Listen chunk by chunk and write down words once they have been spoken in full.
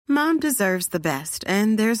Mom deserves the best,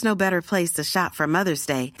 and there's no better place to shop for Mother's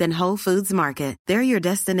Day than Whole Foods Market. They're your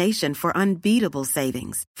destination for unbeatable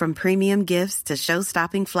savings, from premium gifts to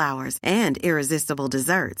show-stopping flowers and irresistible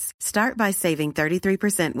desserts. Start by saving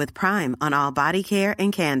 33% with Prime on all body care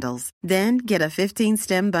and candles. Then get a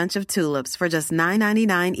 15-stem bunch of tulips for just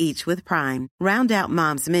 $9.99 each with Prime. Round out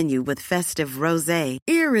Mom's menu with festive rosé,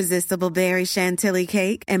 irresistible berry chantilly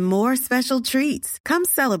cake, and more special treats. Come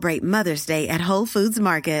celebrate Mother's Day at Whole Foods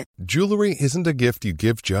Market. Jewelry isn't a gift you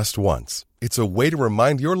give just once. It's a way to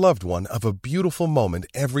remind your loved one of a beautiful moment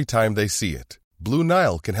every time they see it. Blue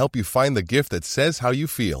Nile can help you find the gift that says how you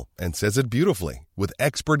feel and says it beautifully, with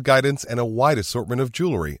expert guidance and a wide assortment of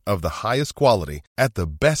jewelry of the highest quality at the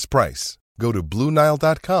best price. Go to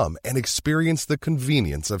BlueNile.com and experience the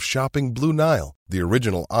convenience of shopping Blue Nile, the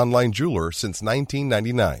original online jeweler since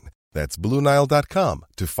 1999. That's BlueNile.com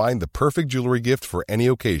to find the perfect jewelry gift for any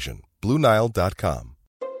occasion. BlueNile.com.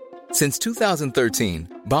 Since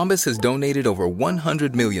 2013, Bombas has donated over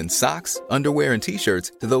 100 million socks, underwear, and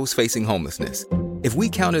T-shirts to those facing homelessness. If we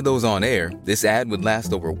counted those on air, this ad would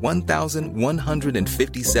last over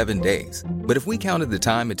 1,157 days. But if we counted the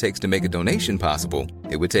time it takes to make a donation possible,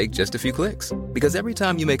 it would take just a few clicks. Because every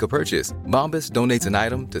time you make a purchase, Bombas donates an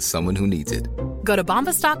item to someone who needs it. Go to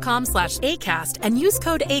bombas.com/ACAST and use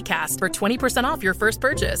code ACAST for 20% off your first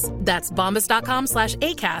purchase. That's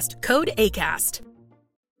bombas.com/ACAST, code ACAST.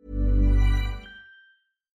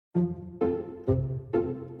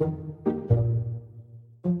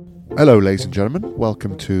 Hello, ladies and gentlemen.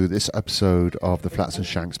 Welcome to this episode of the Flats and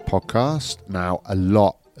Shanks podcast. Now, a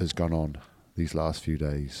lot has gone on these last few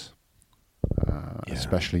days,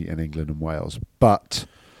 especially in England and Wales. But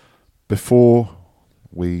before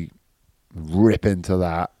we rip into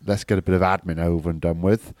that, let's get a bit of admin over and done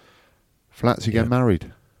with. Flats, you get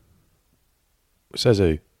married? Says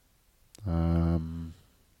who?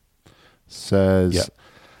 Says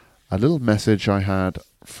a little message I had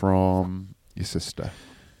from your sister.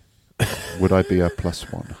 Would I be a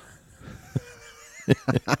plus one?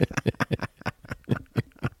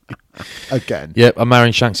 Again. Yep, I'm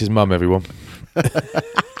marrying Shanks' mum, everyone.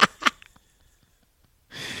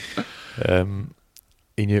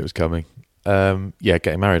 He knew it was coming.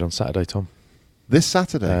 Getting married on Saturday, Tom. This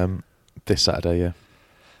Saturday? This Saturday, yeah.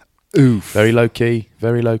 Oof. Very low key,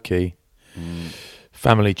 very low key.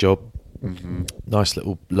 Family job. Mm-hmm. Nice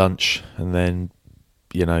little lunch, and then,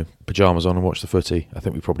 pyjamas on and watch the footy. I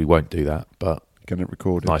think we probably won't do that, but... Get it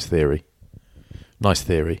recorded. Nice theory. You're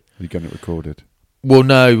getting it recorded? Well,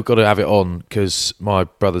 no, we've got to have it on, because my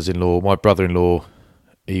brother-in-law,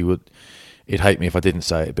 he'd hate me if I didn't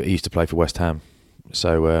say it, but he used to play for West Ham.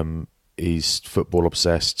 So he's football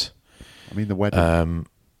obsessed. I mean, the wedding. And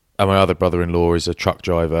my other brother-in-law is a truck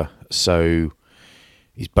driver, so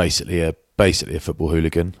he's basically a football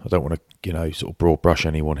hooligan. I don't want to, sort of broad brush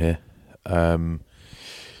anyone here.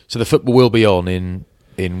 So the football will be on in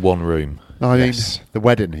one room. No, I mean the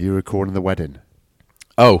wedding. Are you recording the wedding?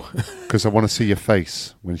 Oh, because I want to see your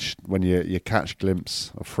face when you catch a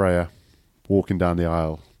glimpse of Freya walking down the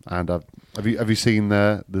aisle. And have you seen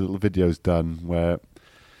the little videos done where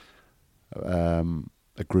a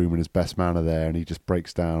groom and his best man are there, and he just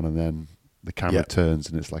breaks down, and then the camera turns,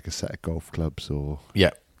 and it's like a set of golf clubs, or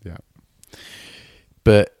yeah.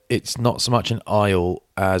 But it's not so much an aisle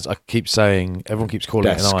as I keep saying. Everyone keeps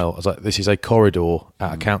calling it an aisle. I was like, this is a corridor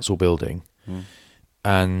at a council building,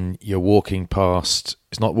 and you're walking past.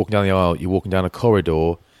 It's not walking down the aisle. You're walking down a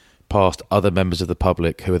corridor past other members of the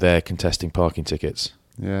public who are there contesting parking tickets.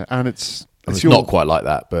 Yeah, and it's not quite like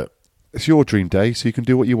that, but it's your dream day, so you can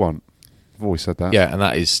do what you want. I've always said that. Yeah, and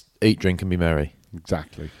that is eat, drink, and be merry.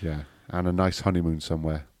 Exactly. Yeah, and a nice honeymoon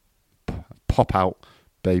somewhere. Pop out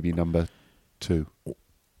baby number 2.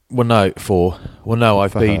 Well, no, 4. Well, no,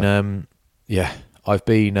 I've been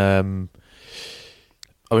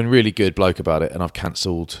really good bloke about it, and I've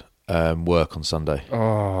cancelled work on Sunday.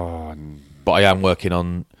 Oh, but I am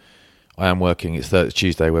working. It's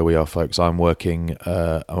Tuesday where we are, folks. I'm working.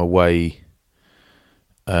 I'm away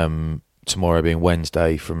tomorrow, being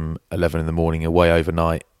Wednesday, from 11 in the morning, away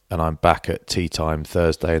overnight, and I'm back at tea time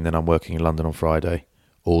Thursday, and then I'm working in London on Friday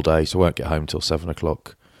all day, so I won't get home till 7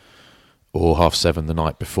 o'clock or 7:30 the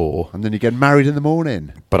night before. And then you get married in the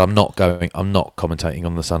morning. But I'm not commentating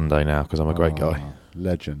on the Sunday now, because I'm a great guy.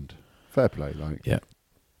 Legend. Fair play. Yeah.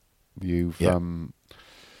 You've... The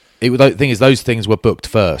thing is, those things were booked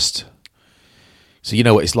first. So you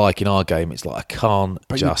know what it's like in our game. It's like, I can't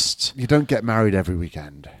You don't get married every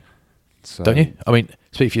weekend. So. Don't you? I mean,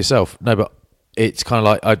 speak for yourself. No, but it's kind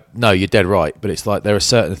of like, no, you're dead right. But it's like there are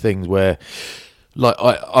certain things where Like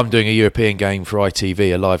I'm doing a European game for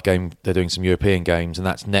ITV, a live game. They're doing some European games, and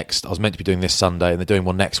that's next. I was meant to be doing this Sunday, and they're doing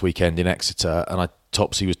one next weekend in Exeter. And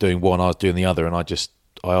Topsy was doing one, I was doing the other, and I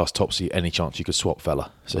asked Topsy any chance you could swap,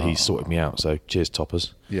 fella. So he sorted me out. So cheers,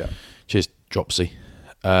 Toppers. Yeah. Cheers, Dropsy.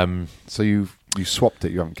 So you swapped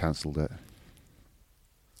it. You haven't cancelled it.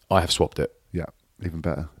 I have swapped it. Yeah, even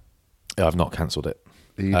better. I've not cancelled it.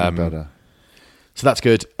 Even better. So that's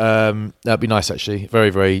good. That'd be nice, actually. Very,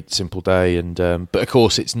 very simple day. And but of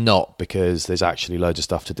course, it's not, because there's actually loads of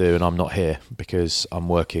stuff to do, and I'm not here because I'm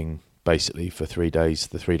working basically for 3 days.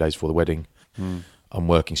 The 3 days before the wedding, I'm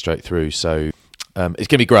working straight through. So it's going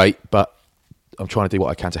to be great, but I'm trying to do what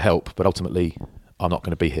I can to help. But ultimately, I'm not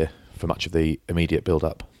going to be here for much of the immediate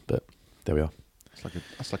build-up. But there we are.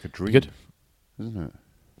 That's like a dream, good, isn't it?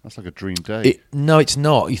 That's like a dream day. No, it's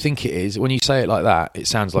not. You think it is. When you say it like that, it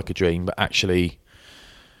sounds like a dream, but actually,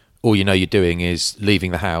 all you know you're doing is leaving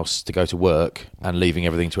the house to go to work and leaving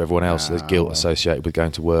everything to everyone else. There's guilt associated with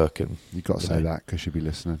going to work. And you've got to say that because she'll be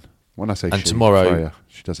listening. When I say and tomorrow, Freya,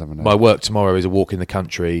 she does have a name. My work tomorrow is a walk in the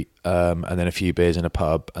country, and then a few beers in a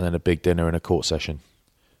pub, and then a big dinner and a court session.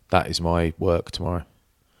 That is my work tomorrow.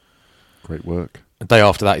 Great work. The day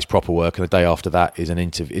after that is proper work, and the day after that is an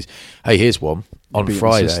interview. Hey, here's one. On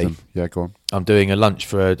Friday, yeah, go on. I'm doing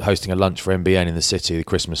hosting a lunch for MBN in the city, the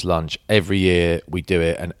Christmas lunch. Every year we do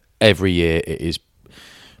it, and every year it is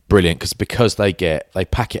brilliant because they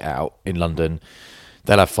pack it out in London.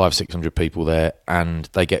 They'll have 500-600 people there, and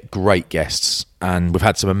they get great guests. And we've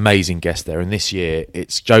had some amazing guests there. And this year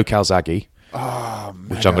it's Joe Calzaghe,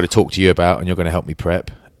 which I'm going to talk to you about, and you're going to help me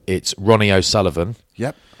prep. It's Ronnie O'Sullivan.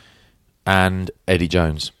 Yep. And Eddie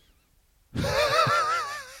Jones.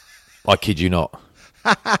 I kid you not.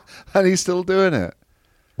 And he's still doing it.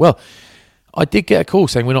 Well, I did get a call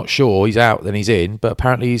saying we're not sure. He's out, then he's in. But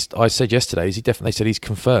apparently, I said yesterday, they said he's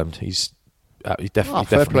confirmed. He's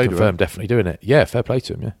definitely confirmed, definitely doing it. Yeah, fair play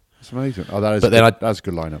to him. Yeah, it's amazing. Oh, that's a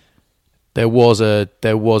good lineup. There was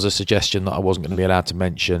a suggestion that I wasn't going to be allowed to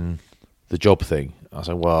mention the job thing. I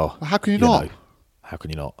said, well, how can you not? How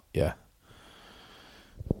can you not? Yeah.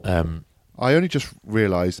 I only just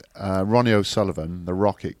realised Ronnie O'Sullivan, the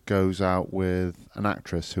Rocket, goes out with an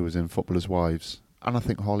actress who was in Footballers' Wives, and I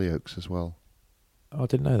think Hollyoaks as well. Oh, I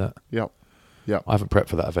didn't know that. Yep. I haven't prepped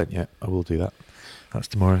for that event yet. I will do that. That's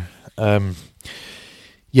tomorrow.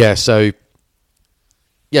 Yeah, so,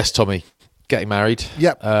 yes, Tommy, getting married.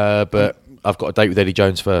 Yep. But I've got a date with Eddie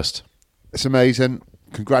Jones first. It's amazing.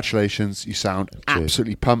 Congratulations. You sound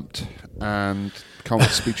absolutely pumped, and can't wait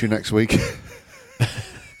to speak to you next week.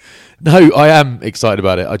 No, I am excited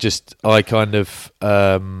about it.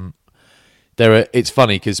 It's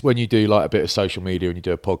funny because when you do like a bit of social media and you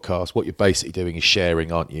do a podcast, what you're basically doing is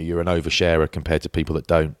sharing, aren't you? You're an oversharer compared to people that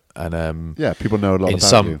don't. And people know a lot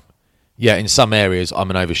about you. Yeah, in some areas I'm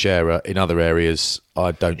an oversharer. In other areas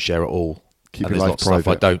I don't share at all. Keep your life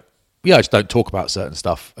private. I just don't talk about certain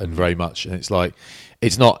stuff and very much. And it's like,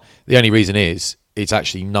 it's not, the only reason is it's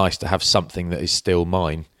actually nice to have something that is still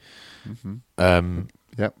mine. Mm-hmm.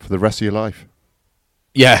 For the rest of your life.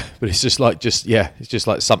 Yeah, but it's just like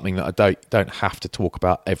something that I don't have to talk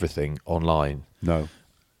about everything online. No,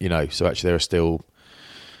 so actually there are still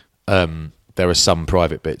there are some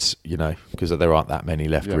private bits, because there aren't that many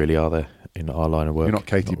left, really, are there, in our line of work? You're not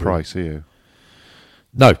Katie Price, are you?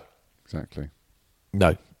 No, exactly.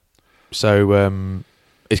 No, so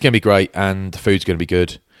it's going to be great, and the food's going to be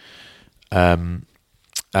good.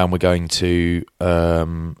 And we're going to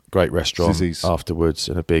great restaurant Zizzy's afterwards,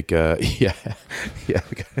 and a big we're going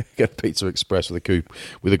to get Pizza Express with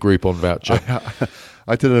a Groupon voucher.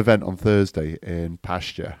 I did an event on Thursday in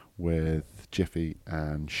Pasture with Jiffy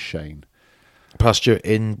and Shane. Pasture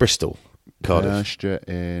in Bristol, Cardiff. Pasture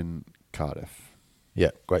in Cardiff.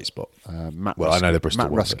 Yeah, great spot. Matt Ruskin. I know the Bristol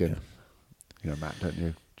Matt one, Ruskin. Yeah. You know Matt, don't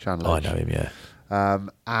you? Channel I know him, yeah.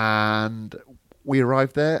 And we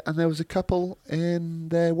arrived there, and there was a couple in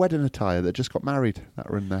their wedding attire that just got married that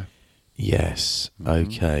were in there. Yes.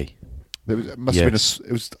 Okay. It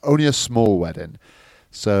was only a small wedding,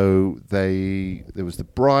 so there was the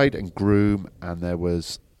bride and groom, and there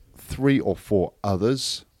was 3 or 4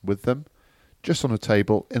 others with them, just on a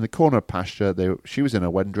table in the corner of Pasture. She was in her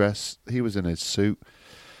wedding dress, he was in his suit,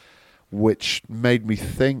 which made me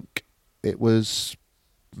think it was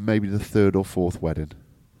maybe the 3rd or 4th wedding.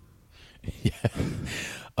 Yeah,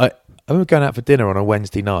 I remember going out for dinner on a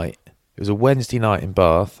Wednesday night. It was a Wednesday night in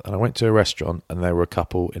Bath, and I went to a restaurant, and there were a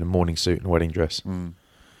couple in a morning suit and a wedding dress. And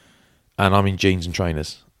I'm in jeans and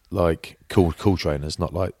trainers, like cool trainers,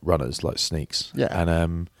 not like runners, like sneaks. Yeah,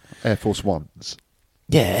 and Air Force Ones.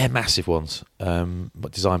 Yeah, massive ones,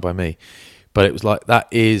 but designed by me. But it was like, that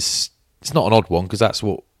is it's not an odd one because that's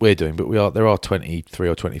what we're doing. But there are 23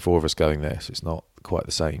 or 24 of us going there, so it's not quite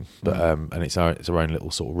the same. But and it's our own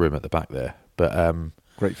little sort of room at the back there. But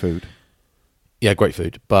great food. Yeah, great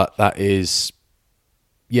food. But that is,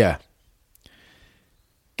 yeah,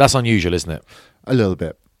 that's unusual, isn't it? A little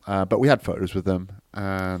bit. But we had photos with them,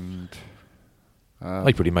 and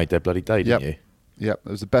they pretty made their bloody day, didn't you? Yep, it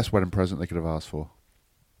was the best wedding present they could have asked for.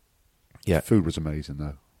 Yeah, the food was amazing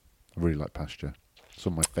though. I really like Pasture.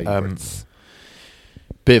 Some of my favourites.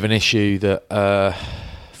 Bit of an issue that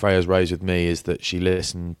Freya's raised with me is that she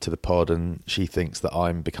listened to the pod and she thinks that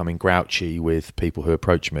I'm becoming grouchy with people who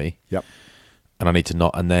approach me. Yep. And I need to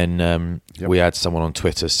not. And then we had someone on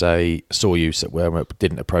Twitter say, saw you,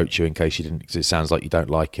 didn't approach you in case you didn't, because it sounds like you don't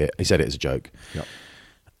like it. He said it as a joke. Yep.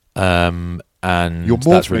 And you're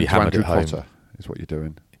more that's really hammered Andrew it home. Potter, is what you're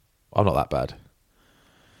doing. I'm not that bad.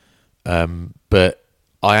 But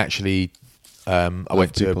I actually, I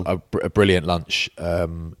went to a brilliant lunch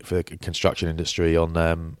for the construction industry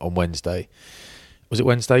on Wednesday. Was it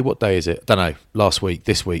Wednesday? What day is it? I don't know. Last week,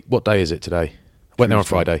 this week. What day is it today? Went there on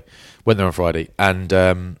Friday. And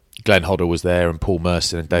Glenn Hodder was there, and Paul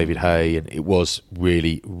Merson and David Hay, and it was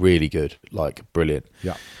really, really good. Like, brilliant.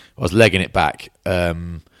 Yeah. I was legging it back. I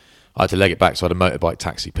had to leg it back, so I had a motorbike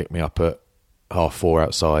taxi pick me up at 4:30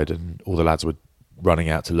 outside, and all the lads were running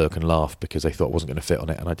out to look and laugh because they thought I wasn't going to fit on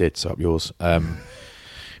it, and I did, so up yours.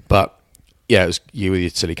 But yeah, it was you with your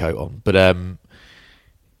silly coat on. But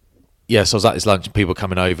yeah, so I was at this lunch and people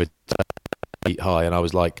coming over to eat hi, and I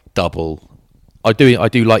was like double. I do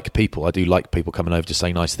like people. I do like people coming over to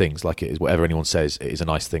say nice things. Like, it is whatever anyone says, it is a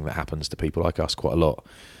nice thing that happens to people like us quite a lot.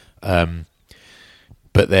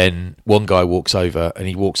 But then one guy walks over and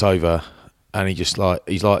he's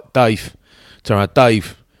like, Dave, turn around,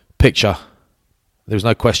 Dave, picture. There was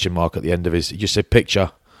no question mark at the end of he just said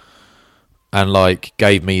picture, and like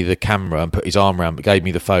gave me the camera and put his arm around, but gave me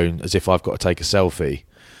the phone as if I've got to take a selfie.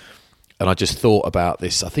 And I just thought about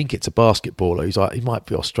this. I think it's a basketballer. He's like, he might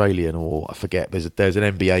be Australian, or I forget. There's an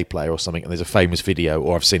NBA player or something, and there's a famous video,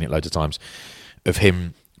 or I've seen it loads of times, of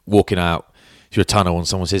him walking out through a tunnel, and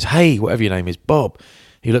someone says, "Hey, whatever your name is, Bob."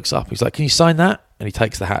 He looks up. He's like, "Can you sign that?" And he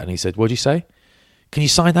takes the hat and he said, "What'd you say? Can you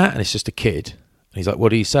sign that?" And it's just a kid. And he's like, "What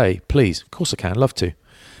do you say?" "Please." "Of course I can. Love to."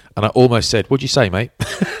 And I almost said, "What'd you say, mate?"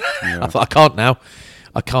 Yeah. I thought, I can't now.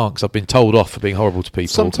 I can't, because I've been told off for being horrible to people.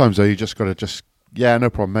 Sometimes though, you just got to yeah,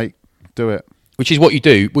 no problem, mate. Do it. Which is what you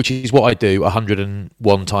do, which is what I do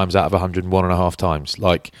 101 times out of 101.5 times.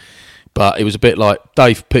 Like, but it was a bit like,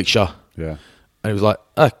 Dave, picture. Yeah. And it was like,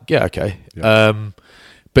 yeah, okay. Yeah.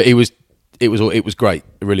 But it was great,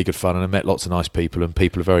 really good fun, and I met lots of nice people, and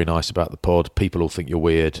people are very nice about the pod. People all think you're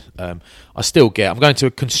weird. I'm going to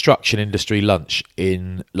a construction industry lunch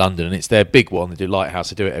in London, and it's their big one. They do Lighthouse,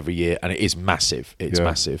 they do it every year, and it is massive. It's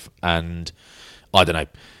massive. And I don't know,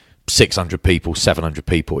 600 people, 700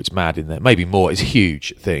 people, it's mad in there, maybe more. It's a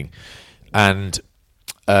huge thing. And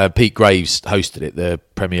Pete Graves hosted it, the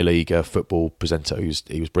Premier League football presenter. He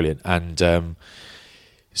was brilliant. And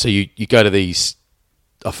so you go to these,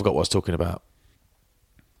 I forgot what I was talking about.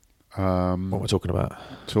 What am I talking about?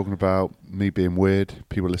 Talking about me being weird,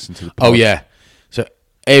 people listen to the pod. Oh yeah. So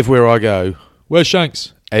everywhere I go, where's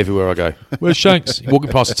Shanks? Everywhere I go, where's Shanks? You're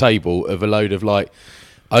walking past a table of a load of like,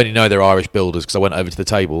 I only know they're Irish builders because I went over to the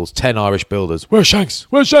tables. 10 Irish builders. Where's Shanks?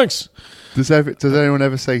 Where's Shanks? Does anyone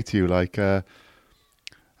ever say to you like,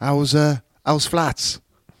 how's Flats?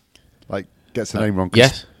 Like, gets the name wrong.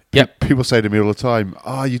 Yes. Yep. People say to me all the time,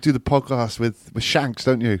 you do the podcast with Shanks,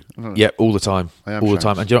 don't you? Yeah, all the time. I am all Shanks. The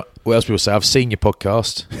time. And do you know what else people say? I've seen your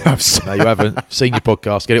podcast. No, you haven't. Seen your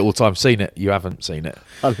podcast. Get it all the time. Seen it. You haven't seen it.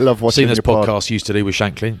 I love watching seen this your podcast pod. used to do with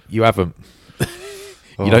Shanklin. You haven't.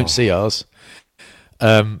 You don't see ours.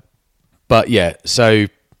 But yeah, so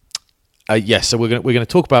so we're gonna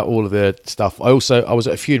talk about all of the stuff. I was at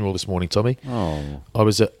a funeral this morning, Tommy. Oh, I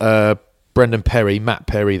was at Brendan Perry, Matt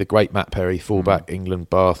Perry, the great Matt Perry, fullback, England,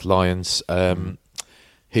 Bath, Lions.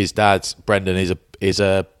 His dad, Brendan,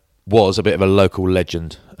 was a bit of a local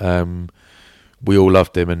legend. We all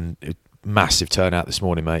loved him, and massive turnout this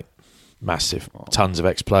morning, mate. Massive, tons of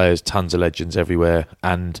ex-players, tons of legends everywhere,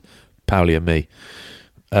 and Powley and me.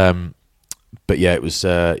 But yeah, it was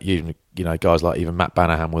you know, guys like even Matt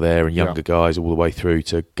Banahan were there, and younger guys all the way through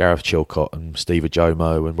to Gareth Chilcott and Steve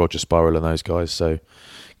Ajomo and Roger Spurrell and those guys. So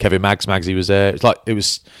Kevin Magsy was there. It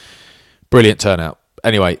was brilliant turnout.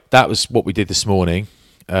 Anyway, that was what we did this morning,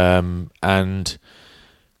 and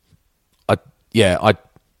I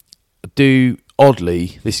do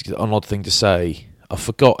oddly. This is an odd thing to say. I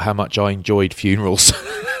forgot how much I enjoyed funerals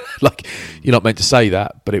like, you're not meant to say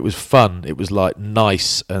that, but it was fun. It was like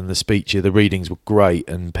nice, and the readings were great,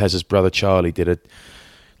 and Pez's brother Charlie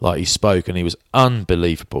he spoke, and he was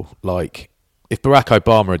unbelievable. Like, if Barack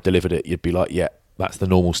Obama had delivered it, you'd be like, yeah, that's the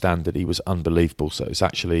normal standard. He was unbelievable. So it's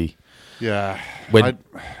actually, when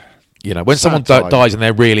someone dies and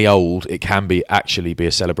they're really old, it can be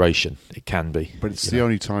a celebration. It can be, but it's the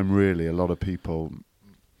only time really a lot of people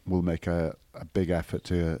will make a big effort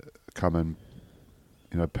to come and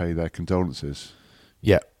pay their condolences.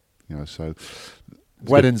 Yeah, so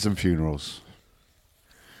weddings and funerals.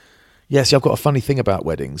 Yeah, see, I've got a funny thing about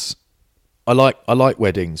weddings. I like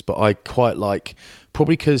weddings, but I quite like,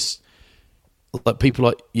 probably because like people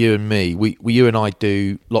like you and me, you and I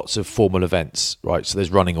do lots of formal events, right? So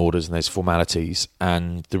there's running orders and there's formalities,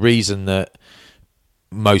 and the reason that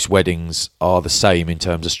most weddings are the same in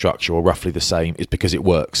terms of structure, or roughly the same, is because it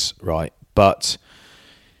works, right? But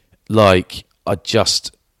like,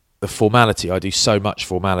 the formality, I do so much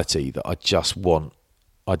formality that I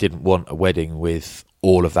didn't want a wedding with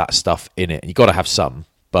all of that stuff in it. And you got to have some,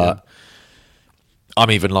 but I'm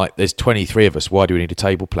even like, there's 23 of us. Why do we need a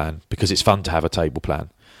table plan? Because it's fun to have a table plan.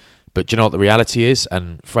 But do you know what the reality is?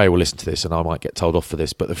 And Freya will listen to this and I might get told off for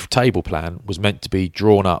this, but the table plan was meant to be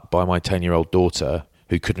drawn up by my 10-year-old daughter,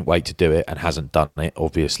 who couldn't wait to do it and hasn't done it,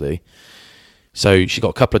 obviously. So she got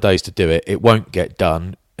a couple of days to do it. It won't get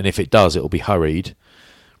done. And if it does, it'll be hurried.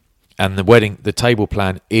 And the table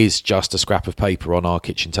plan is just a scrap of paper on our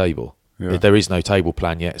kitchen table. Yeah. There is no table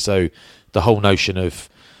plan yet. So the whole notion of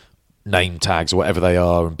name tags or whatever they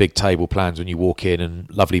are and big table plans when you walk in and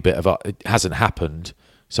lovely bit of art, it hasn't happened.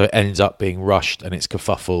 So it ends up being rushed and it's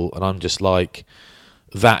kerfuffle. And I'm just like,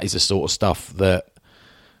 that is the sort of stuff that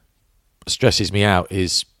stresses me out,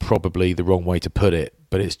 is probably the wrong way to put it.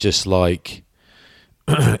 But it's just like,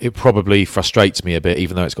 it probably frustrates me a bit,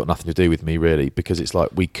 even though it's got nothing to do with me really, because it's like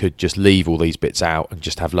we could just leave all these bits out and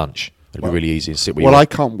just have lunch. It'd be really easy and sit where you I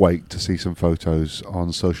can't wait to see some photos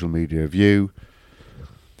on social media of you.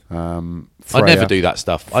 I never do that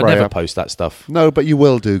stuff. Freya. I never post that stuff. No, but you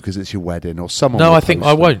will do because it's your wedding or someone. No, I think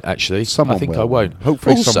I won't actually. Someone I think will. I won't.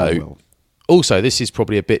 Hopefully someone will. Also, this is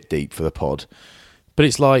probably a bit deep for the pod, but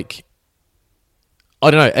it's like,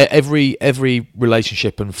 I don't know, every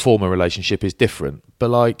relationship and former relationship is different. But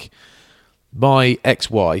like, my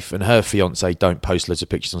ex-wife and her fiance don't post loads of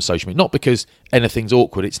pictures on social media. Not because anything's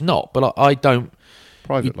awkward, it's not. But I don't.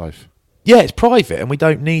 Private life. Yeah, it's private, and we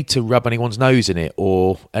don't need to rub anyone's nose in it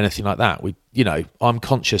or anything like that. I'm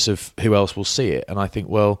conscious of who else will see it, and I think,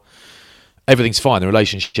 well, everything's fine. The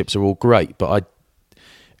relationships are all great, but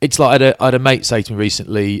it's like I had a mate say to me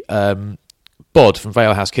recently, Bod from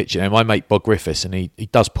Vale House Kitchen, and my mate Bod Griffiths, and he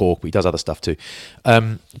does pork, but he does other stuff too.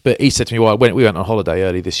 But he said to me, well, we went on holiday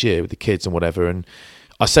early this year with the kids and whatever, and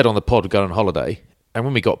I said on the pod we're going on holiday, and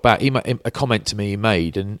when we got back, a comment to me he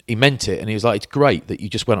made, and he meant it, and he was like, it's great that you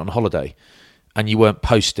just went on holiday and you weren't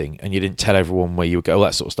posting and you didn't tell everyone where you would go, all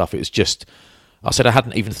that sort of stuff. It was just, I said I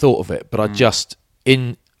hadn't even thought of it, but I just,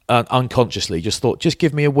 unconsciously just thought, just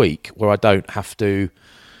give me a week where I don't have to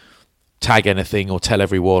tag anything or tell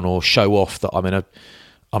everyone or show off that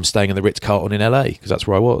I'm staying in the Ritz-Carlton in LA, because that's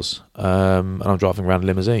where I was, and I'm driving around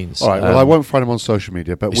limousines. All right, well, I won't find them on social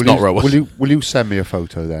media, but will you send me a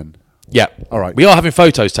photo then? Yeah. All right. We are having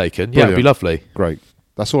photos taken. Brilliant. Yeah, it'd be lovely. Great.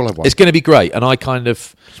 That's all I want. It's going to be great, and I kind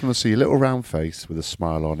of just want to see a little round face with a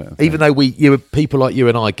smile on it. Even though people like you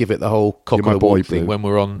and I give it the whole cock of the walk thing when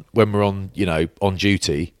we're on on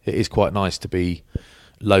duty, it is quite nice to be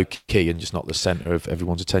low key and just not the centre of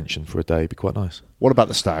everyone's attention for a day. It'd be quite nice. What about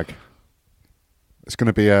the stag? It's going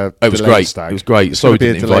to be a. It was great. Stag. It was great. Sorry we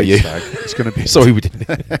didn't invite you. Stag. It's going to be. Sorry we didn't.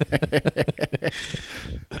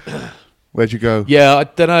 Where'd you go? Yeah, I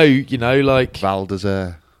don't know. Like Val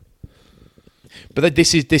d'Isere. But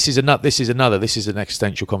this is an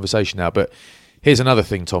existential conversation now. But here's another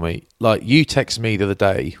thing, Tommy. Like, you text me the other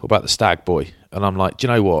day about the stag boy, and I'm like, do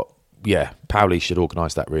you know what? Yeah, Powley should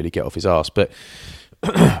organise that. Really, get off his arse. But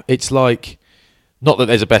it's like, not that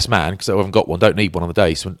there's a best man, because I haven't got one. Don't need one on the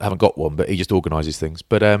day, so I haven't got one. But he just organises things.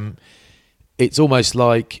 But it's almost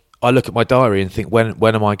like I look at my diary and think, when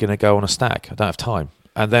am I going to go on a stag? I don't have time.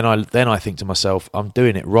 And then I think to myself, I'm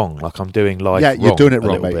doing it wrong. Like, I'm doing life wrong. Yeah, you're doing it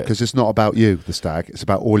wrong, mate, because it's not about you, the stag. It's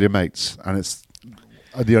about all your mates, and it's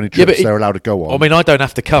the only trips they're allowed to go on. I mean, I don't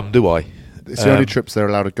have to come, do I? It's the only trips they're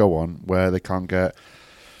allowed to go on where they can't get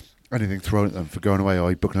anything thrown at them for going away. Or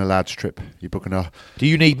you're booking a lads trip. You're booking a. Do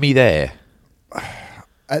you need me there?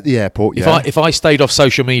 At the airport, yeah. If I stayed off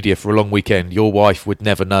social media for a long weekend, your wife would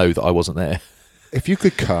never know that I wasn't there. if you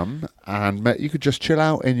could come and you could just chill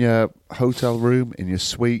out in your hotel room, in your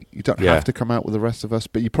suite. You don't have to come out with the rest of us,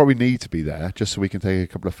 but you probably need to be there just so we can take a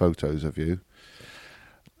couple of photos of you.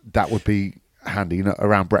 That would be handy,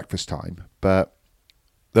 around breakfast time. But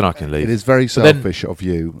then I can leave. It is very selfish of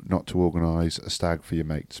you not to organise a stag for your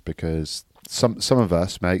mates, because some of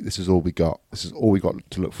us, mate, this is all we got. This is all we got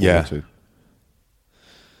to look forward to.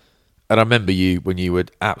 And I remember when you were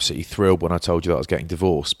absolutely thrilled when I told you that I was getting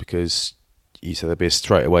divorced, because you said there'd be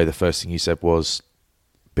straight away. The first thing you said was,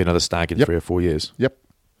 "Be another stag in 3 or 4 years." Yep.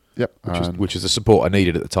 Which is the support I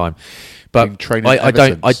needed at the time. But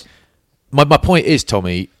my point is,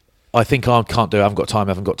 Tommy, I think I can't do it. I haven't got time.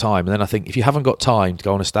 And then I think if you haven't got time to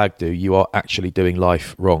go on a stag do, you are actually doing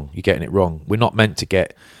life wrong. You're getting it wrong. We're not meant to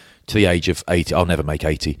get to the age of 80. I'll never make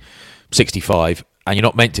 80. 65. And you're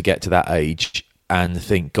not meant to get to that age and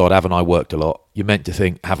think, God, haven't I worked a lot? You're meant to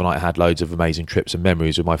think, haven't I had loads of amazing trips and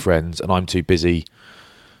memories with my friends? And I'm too busy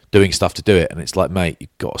doing stuff to do it. And it's like, mate,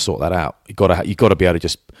 you've got to sort that out. You've got to be able to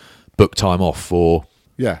just book time off for...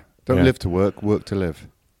 Yeah. Don't live to work, work to live.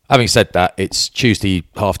 Having said that, it's Tuesday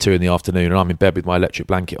 2:30 in the afternoon and I'm in bed with my electric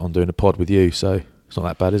blanket on doing a pod with you, so it's not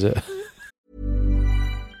that bad, is it?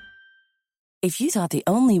 If you thought the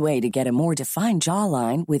only way to get a more defined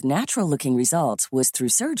jawline with natural-looking results was through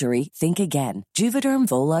surgery, think again. Juvederm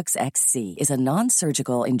Volux XC is a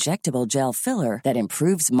non-surgical injectable gel filler that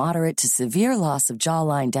improves moderate to severe loss of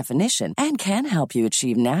jawline definition and can help you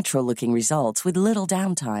achieve natural-looking results with little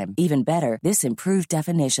downtime. Even better, this improved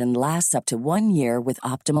definition lasts up to 1 year with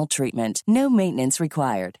optimal treatment. No maintenance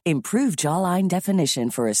required. Improve jawline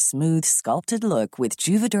definition for a smooth, sculpted look with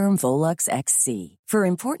Juvederm Volux XC. For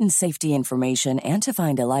important safety information and to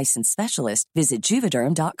find a licensed specialist, visit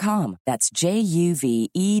Juvederm.com. That's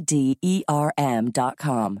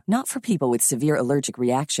JUVEDERM.com. Not for people with severe allergic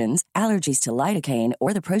reactions, allergies to lidocaine,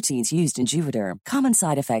 or the proteins used in Juvederm. Common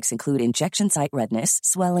side effects include injection site redness,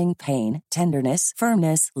 swelling, pain, tenderness,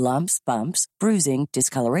 firmness, lumps, bumps, bruising,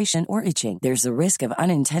 discoloration, or itching. There's a risk of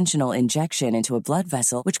unintentional injection into a blood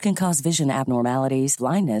vessel, which can cause vision abnormalities,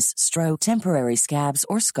 blindness, stroke, temporary scabs,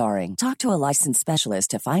 or scarring. Talk to a licensed specialist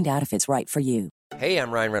to find out if it's right for you. Hey,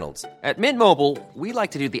 I'm Ryan Reynolds. At Mint Mobile, we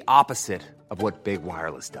like to do the opposite of what Big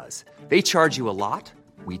Wireless does. They charge you a lot,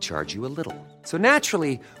 we charge you a little. So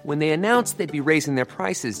naturally, when they announced they'd be raising their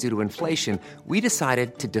prices due to inflation, we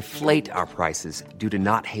decided to deflate our prices due to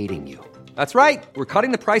not hating you. That's right. We're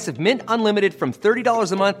cutting the price of Mint Unlimited from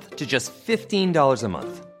 $30 a month to just $15 a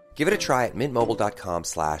month. Give it a try at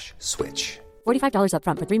mintmobile.com/switch. $45 up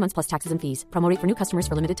front for 3 months plus taxes and fees. Promo rate for new customers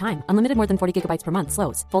for limited time. Unlimited more than 40 gigabytes per month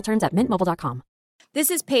slows. Full terms at mintmobile.com.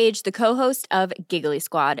 This is Paige, the co-host of Giggly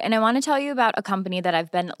Squad, and I want to tell you about a company that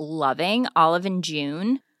I've been loving, Olive &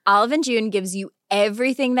 June. Olive & June gives you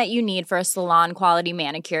everything that you need for a salon-quality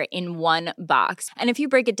manicure in one box. And if you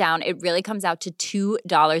break it down, it really comes out to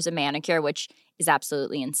 $2 a manicure, which is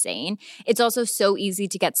absolutely insane. It's also so easy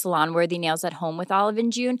to get salon-worthy nails at home with Olive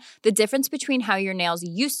 & June. The difference between how your nails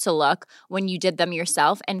used to look when you did them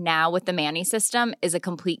yourself and now with the Mani system is a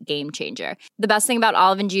complete game changer. The best thing about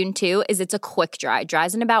Olive & June, too, is it's a quick dry.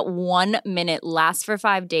 Dries in about 1 minute, lasts for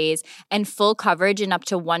 5 days, and full coverage in up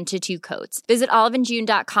to 1 to 2 coats. Visit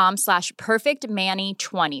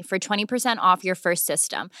oliveandjune.com/perfectmani20 for 20% off your first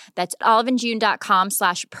system. That's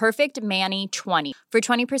oliveandjune.com/perfectmani20 for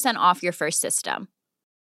 20% off your first system.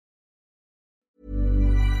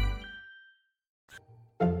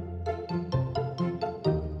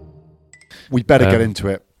 We better get into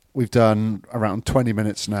it. We've done around 20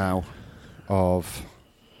 minutes now of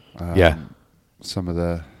some of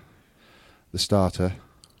the starter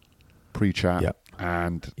pre-chat.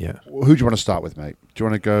 And who do you want to start with, mate? Do you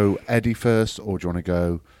want to go Eddie first, or do you want to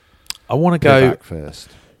go? I want to go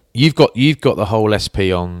first. You've got the whole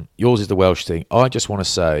SP on. Yours is the Welsh thing. I just want to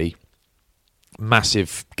say,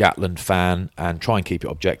 massive Gatland fan, and try and keep it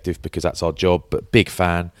objective because that's our job. But big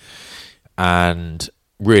fan, and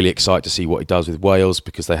really excited to see what he does with Wales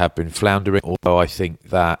because they have been floundering. Although I think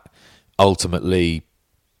that ultimately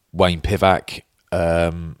Wayne Pivac,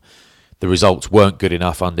 the results weren't good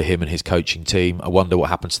enough under him and his coaching team. I wonder what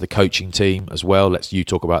happens to the coaching team as well. You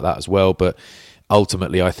talk about that as well. But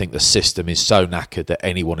ultimately, I think the system is so knackered that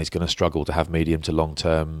anyone is going to struggle to have medium to long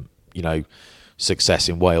term, success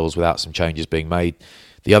in Wales without some changes being made.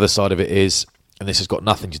 The other side of it is, and this has got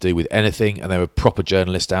nothing to do with anything, and there are proper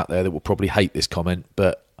journalists out there that will probably hate this comment,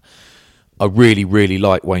 but I really, really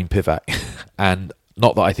like Wayne Pivac. And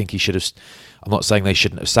not that I think he should have... I'm not saying they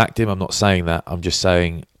shouldn't have sacked him. I'm not saying that. I'm just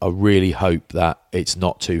saying I really hope that it's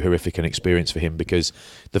not too horrific an experience for him, because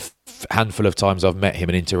the handful of times I've met him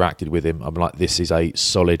and interacted with him, I'm like, this is a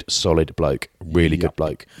solid bloke. Really good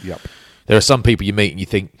bloke. Yep. There are some people you meet and you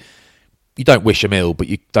think, you don't wish them ill, but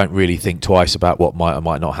you don't really think twice about what might or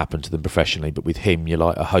might not happen to them professionally. But with him, you're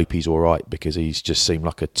like, I hope he's all right, because he's just seemed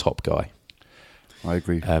like a top guy. I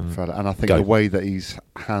agree, Fred. And I think the way that he's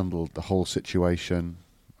handled the whole situation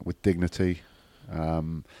with dignity,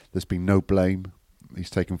 there's been no blame. He's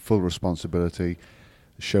taken full responsibility.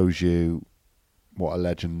 It shows you what a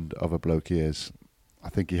legend of a bloke he is. I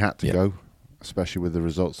think he had to go, especially with the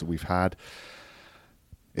results that we've had.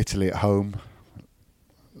 Italy at home,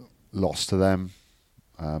 lost to them.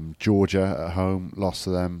 Georgia at home, lost to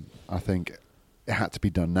them. I think it had to be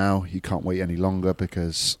done now. You can't wait any longer,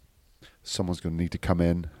 because someone's going to need to come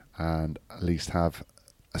in and at least have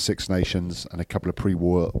a Six Nations and a couple of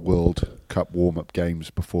pre-World Cup warm-up games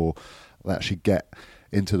before they actually get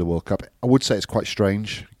into the World Cup. I would say it's quite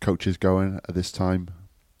strange, coaches going at this time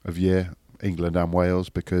of year, England and Wales,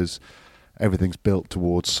 because everything's built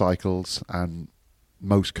towards cycles, and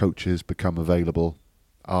most coaches become available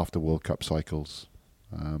after World Cup cycles.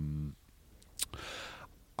 I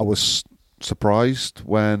was surprised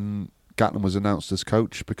when Gatland was announced as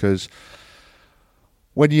coach, because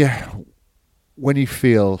when you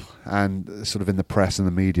feel, and sort of in the press and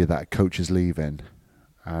the media, that a coach is leaving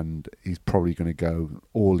and he's probably going to go,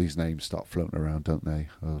 all these names start floating around, don't they,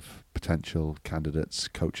 of potential candidates,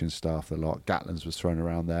 coaching staff, the lot. Gatland's was thrown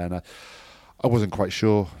around there, and I wasn't quite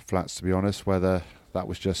sure, Flats, to be honest, whether that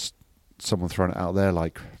was just someone throwing it out there,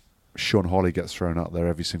 like Sean Holly gets thrown out there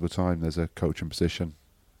every single time there's a coaching position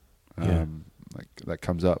that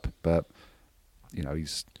comes up. But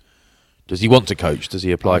does he want to coach? Does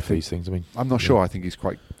he apply for these things? I mean, I'm not sure. I think he's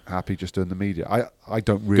quite happy just doing the media. I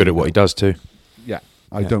don't really good at what he does too. Yeah,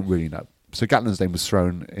 I don't really know. So Gatland's name was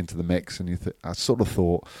thrown into the mix, and I sort of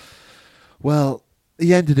thought, well,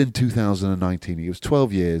 he ended in 2019. He was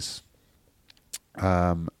 12 years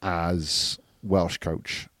as Welsh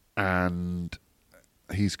coach, and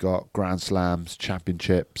he's got Grand Slams,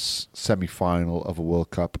 championships, semi-final of a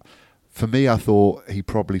World Cup. For me, I thought he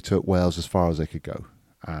probably took Wales as far as they could go,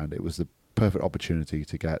 and it was the perfect opportunity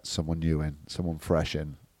to get someone new in, someone fresh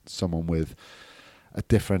in, someone with a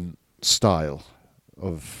different style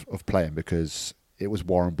of playing, because it was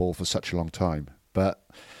Warren Ball for such a long time. But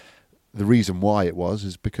the reason why it was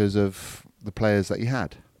is because of the players that he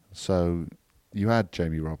had. So you had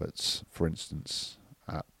Jamie Roberts, for instance,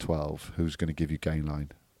 at 12, who's going to give you gain line.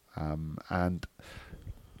 And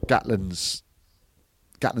Gatland's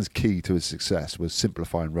key to his success was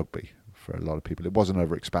simplifying rugby for a lot of people. It wasn't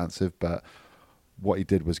over expansive, but what he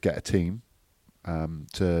did was get a team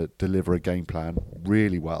to deliver a game plan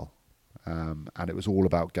really well. And it was all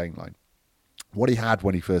about gain line. What he had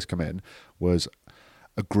when he first came in was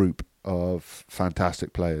a group of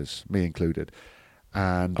fantastic players, me included.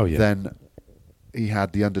 And then he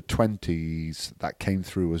had the under-20s that came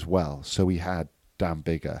through as well. So he had Dan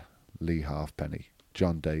Biggar, Lee Halfpenny,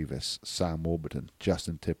 John Davis, Sam Warburton,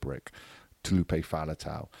 Justin Tipperick, Tulupe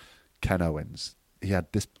Faletau, Ken Owens. He had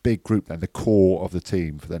this big group then, the core of the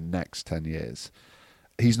team for the next 10 years.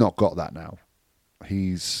 He's not got that now.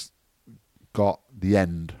 He's got the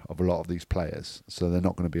end of a lot of these players, so they're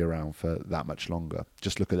not going to be around for that much longer.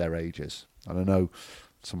 Just look at their ages. And I know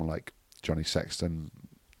someone like Johnny Sexton,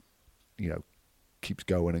 keeps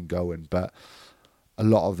going and going, but a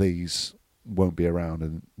lot of these won't be around,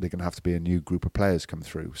 and they're going to have to be a new group of players come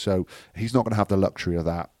through. So he's not going to have the luxury of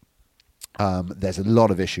that. There's a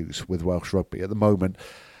lot of issues with Welsh rugby at the moment.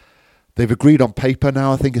 They've agreed on paper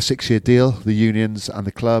now, I think, a 6-year deal, the unions and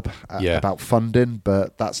the club, about funding,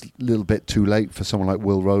 but that's a little bit too late for someone like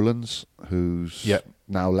Will Rowlands, who's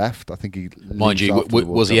now left. I think he... Mind you,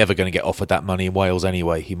 was he ever going to get offered that money in Wales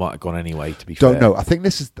anyway? He might have gone anyway, to be fair. Don't know. I think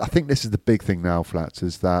this is the big thing now, Flats,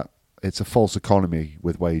 is that it's a false economy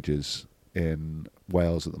with wages in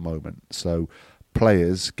Wales at the moment. So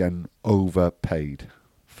players get overpaid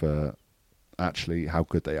for actually how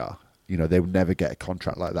good they are. They would never get a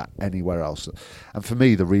contract like that anywhere else. And for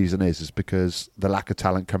me, the reason is because the lack of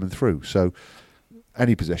talent coming through. So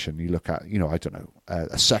any position you look at, I don't know,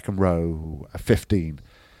 a second row, a 15,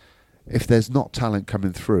 if there's not talent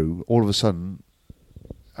coming through, all of a sudden,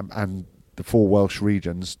 and the 4 Welsh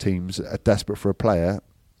regions teams are desperate for a player,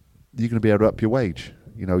 you're going to be able to up your wage.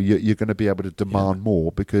 You're going to be able to demand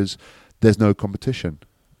more because there's no competition.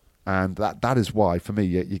 And that is why, for me,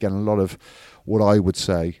 you're getting a lot of what I would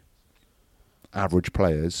say average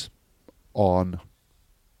players on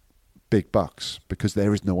big bucks, because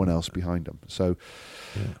there is no one else behind them. So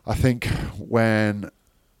I think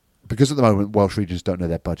because at the moment Welsh regions don't know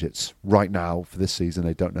their budgets right now for this season,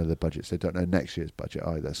 they don't know their budgets, they don't know next year's budget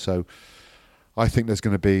either. So I think there's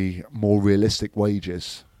going to be more realistic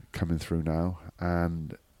wages coming through now,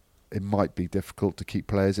 and it might be difficult to keep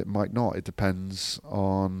players. It might not. It depends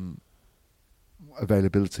on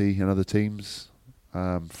availability in other teams.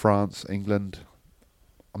 France, England,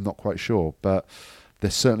 I'm not quite sure, but they're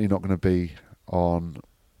certainly not going to be on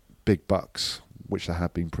big bucks, which they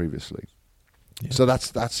have been previously. Yeah. So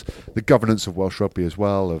that's the governance of Welsh rugby as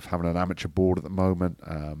well, of having an amateur board at the moment,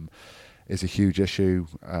 is a huge issue.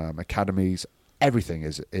 Academies, everything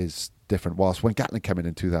is different. Whilst when Gatlin came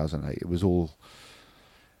in 2008,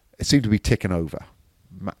 it seemed to be ticking over.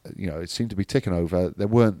 It seemed to be ticking over. There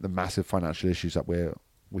weren't the massive financial issues that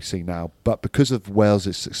we see now, but because of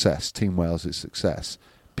Wales' success, Team Wales' success,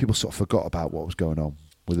 people sort of forgot about what was going on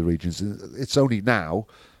with the regions. It's only now,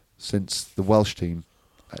 since the Welsh team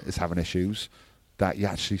is having issues, that you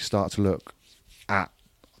actually start to look at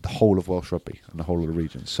the whole of Welsh rugby and the whole of the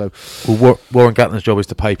regions. So, Warren Gatlin's job is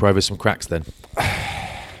to paper over some cracks then?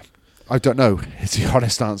 I don't know. It's the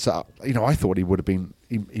honest answer. I thought he would have been.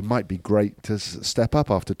 He might be great to step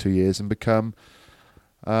up after 2 years and become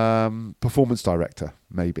performance director,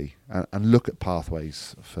 maybe, and look at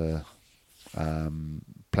pathways for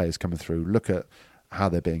players coming through. Look at how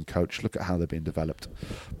they're being coached. Look at how they're being developed.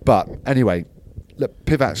 But anyway, look,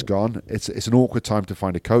 Pivac's gone. It's an awkward time to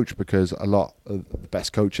find a coach because a lot of the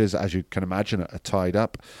best coaches, as you can imagine, are tied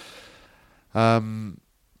up.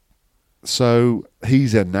 So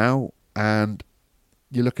he's in now, and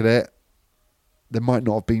you look at it, there might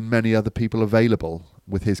not have been many other people available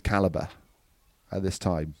with his calibre at this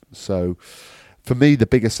time. So for me, the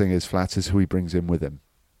biggest thing is Flats is who he brings in with him.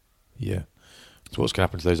 Yeah. So what's going to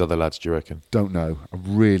happen to those other lads, do you reckon? Don't know. I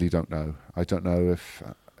really don't know. I don't know if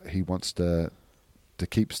he wants to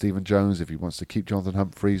keep Stephen Jones, if he wants to keep Jonathan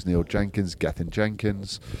Humphreys, Neil Jenkins, Gethin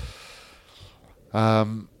Jenkins.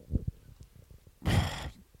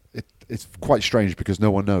 It's quite strange because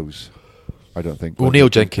no one knows, I don't think. Well, Neil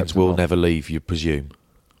Jenkins will never leave, you presume.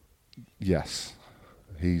 Yes.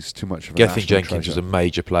 He's too much of a Gethin Jenkins was a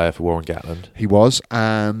major player for Warren Gatland. He was,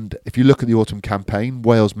 and if you look at the autumn campaign,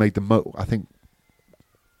 Wales made I think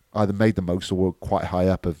either made the most or were quite high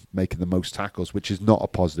up of making the most tackles, which is not a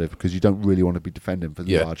positive because you don't really want to be defending for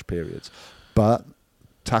large periods. But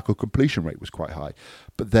tackle completion rate was quite high.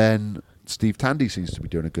 But then Steve Tandy seems to be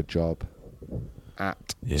doing a good job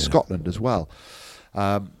at Scotland as well.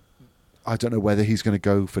 I don't know whether he's going to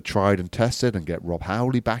go for tried and tested and get Rob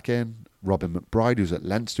Howley back in. Robin McBride, who's at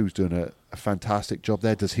Leinster, who's doing a fantastic job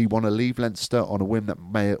there. Does he want to leave Leinster on a whim that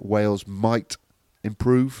Wales might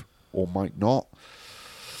improve or might not?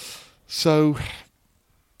 So,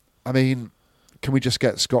 I mean, can we just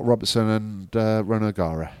get Scott Robertson and Ronan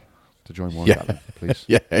O'Gara to join Warren Gatland, please?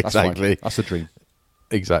 Yeah, exactly. That's a dream.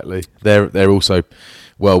 Exactly. They're also,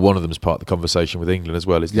 well, one of them is part of the conversation with England as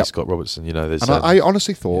well, isn't Scott Robertson? There's. And I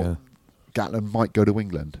honestly thought Gatland might go to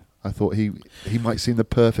England. I thought he might seem the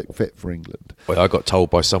perfect fit for England. Well, I got told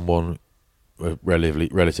by someone, a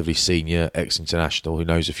relatively senior ex-international who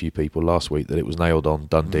knows a few people last week, that it was nailed on,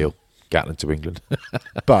 done deal, Gatland to England.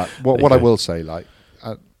 But what I will say,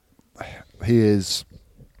 he is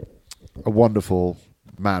a wonderful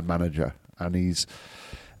manager, and he's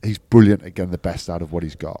brilliant at getting the best out of what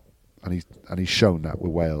he's got, and he's shown that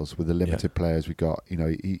with Wales, with the limited players we got.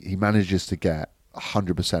 He manages to get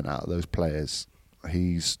 100% out of those players.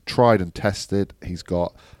 He's tried and tested. He's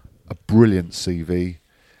got a brilliant CV,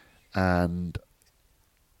 and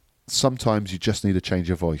sometimes you just need a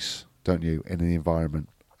change of voice, don't you, in the environment,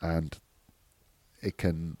 and it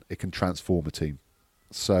can transform a team.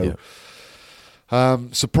 So,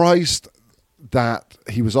 surprised that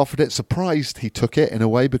he was offered it. Surprised he took it in a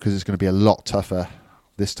way because it's going to be a lot tougher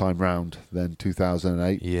this time round than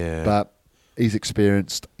 2008. Yeah, but he's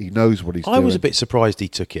experienced. He knows what he's doing. I was a bit surprised he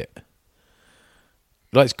took it.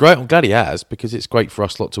 It's great. I'm glad he has because it's great for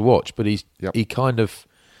us lot to watch. But he kind of,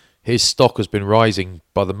 his stock has been rising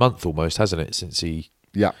by the month almost, hasn't it? Since he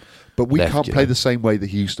but we can't play the same way that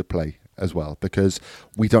he used to play as well because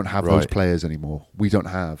we don't have those players anymore. We don't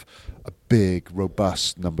have a big,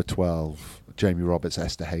 robust number 12, Jamie Roberts,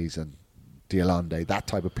 Esther Hazen, Diolande, that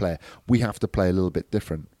type of player. We have to play a little bit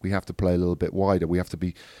different. We have to play a little bit wider. We have to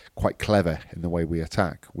be quite clever in the way we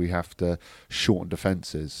attack. We have to shorten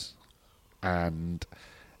defences. And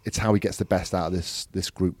it's how he gets the best out of this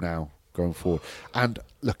group now going forward. And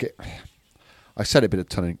look, I said it a bit of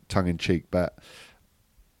tongue in cheek, but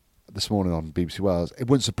this morning on BBC Wales, it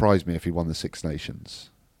wouldn't surprise me if he won the Six Nations.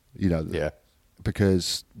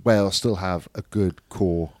 Because Wales still have a good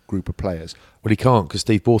core group of players. Well, he can't because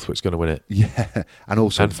Steve Borthwick's going to win it. Yeah,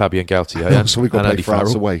 and Fabian Galtier. So we've got to play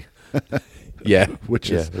France away. There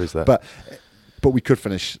is that. But we could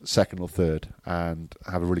finish second or third and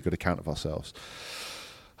have a really good account of ourselves.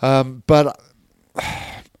 But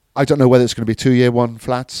I don't know whether it's going to be a 2-year one,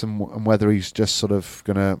 Flats, and whether he's just sort of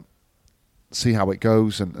going to see how it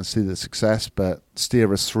goes and see the success, but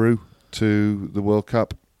steer us through to the World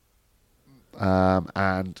Cup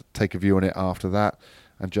and take a view on it after that,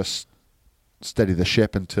 and just steady the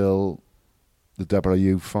ship until the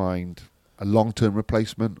W find a long-term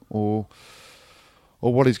replacement or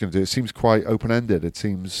what he's going to do. It seems quite open-ended. It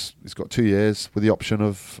seems he's got 2 years with the option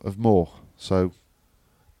of more. So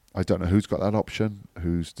I don't know who's got that option,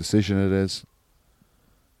 whose decision it is.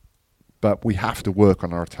 But we have to work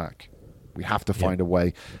on our attack. We have to find a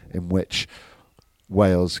way in which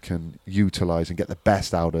Wales can utilise and get the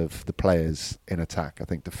best out of the players in attack. I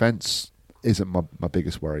think defence isn't my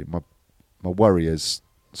biggest worry. My worry is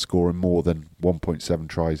scoring more than 1.7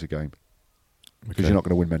 tries a game, because you're not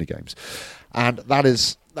going to win many games. And that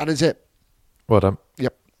is it. Well done.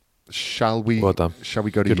 Yep. Shall we? Well done. Shall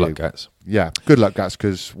we go to Good you? luck, Gats. Yeah. Good luck, Gats,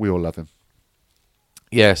 because we all love him.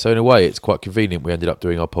 Yeah, so in a way, it's quite convenient we ended up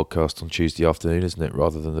doing our podcast on Tuesday afternoon, isn't it,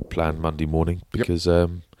 rather than the planned Monday morning, because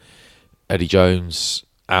Eddie Jones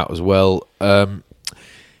out as well. When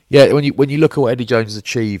you look at what Eddie Jones has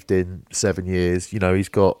achieved in 7 years, he's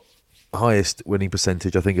got highest winning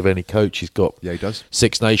percentage, I think, of any coach. He's got he does.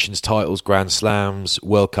 6 Nations titles, Grand Slams,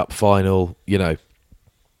 World Cup final.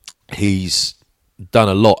 He's done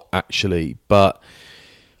a lot, actually, but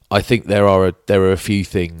I think there are a few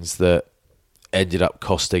things that ended up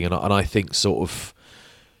costing, and I think sort of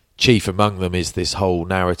chief among them is this whole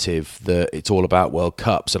narrative that it's all about World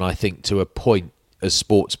Cups. And I think to a point, as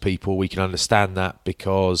sports people, we can understand that,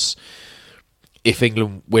 because if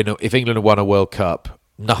England had won a World Cup,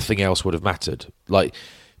 nothing else would have mattered. Like,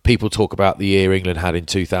 people talk about the year England had in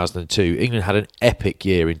 2002. England had an epic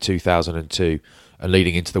year in 2002 and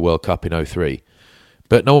leading into the World Cup in 2003.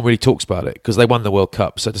 But no one really talks about it because they won the World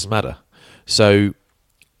Cup, so it doesn't matter. So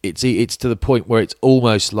it's to the point where it's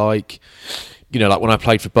almost like, like when I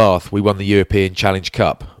played for Bath, we won the European Challenge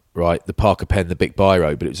Cup, right? The Parker Pen, the big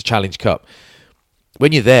biro, but it was a Challenge Cup.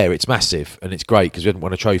 When you're there, it's massive and it's great because we hadn't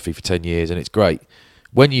won a trophy for 10 years and it's great.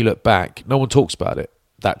 When you look back, no one talks about it,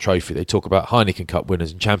 that trophy. They talk about Heineken Cup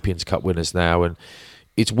winners and Champions Cup winners now, and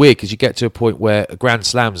it's weird because you get to a point where a Grand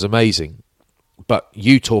Slam's amazing, but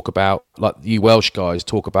you talk about, like you Welsh guys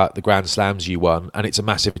talk about the Grand Slams you won, and it's a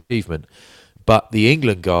massive achievement. But the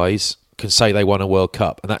England guys can say they won a World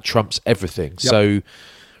Cup, and that trumps everything. Yep. So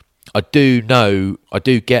I do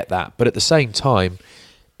get that. But at the same time,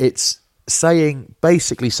 it's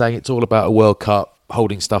basically saying it's all about a World Cup,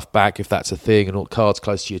 holding stuff back if that's a thing, and all cards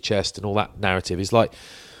close to your chest and all that narrative. Is like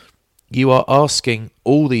you are asking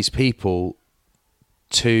all these people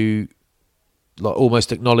to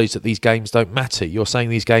almost acknowledge that these games don't matter. You're saying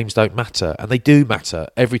these games don't matter, and they do matter.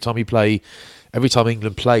 Every time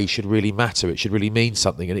England play should really matter. It should really mean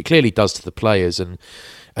something, and it clearly does to the players, and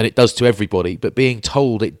it does to everybody. But being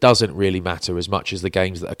told it doesn't really matter as much as the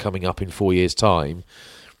games that are coming up in 4 years' time,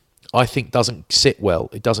 I think doesn't sit well.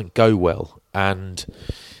 It doesn't go well. And,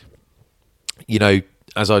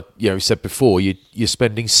 as I said before, you're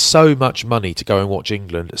spending so much money to go and watch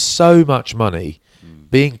England, so much money,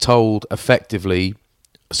 being told effectively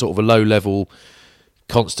sort of a low-level,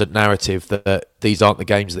 constant narrative that these aren't the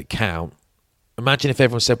games that count. Imagine if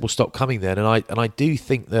everyone said, "We'll stop coming then." And I do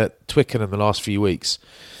think that Twickenham the last few weeks,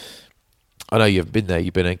 I know you've been there,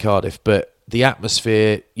 you've been in Cardiff, but the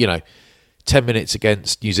atmosphere, 10 minutes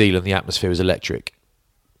against New Zealand, the atmosphere was electric.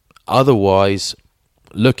 Otherwise,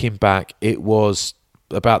 looking back, it was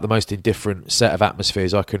about the most indifferent set of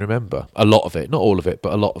atmospheres I can remember. A lot of it, not all of it,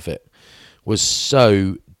 but a lot of it was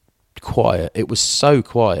so quiet. It was so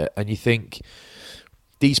quiet, and you think,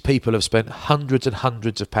 these people have spent hundreds and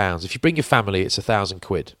hundreds of pounds. If you bring your family, it's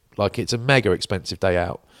 £1,000. Like, it's a mega expensive day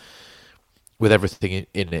out with everything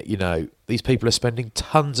in it. These people are spending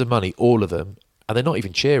tons of money, all of them, and they're not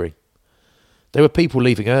even cheering. There were people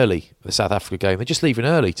leaving early for the South Africa game. They're just leaving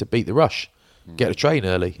early to beat the rush, get a train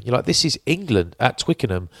early. You're like, this is England at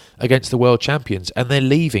Twickenham against the world champions, and they're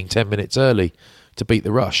leaving 10 minutes early to beat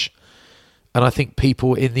the rush. And I think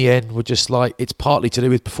people in the end were just like, it's partly to do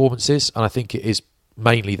with performances, and I think it is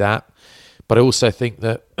mainly that, but I also think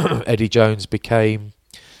that Eddie Jones became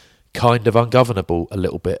kind of ungovernable a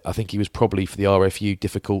little bit. I think he was probably, for the RFU,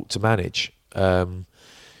 difficult to manage.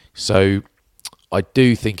 So I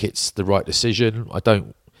do think it's the right decision. I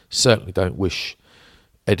certainly don't wish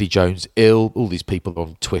Eddie Jones ill. All these people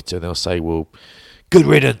on Twitter, they'll say, well, good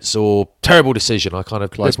riddance or terrible decision. I kind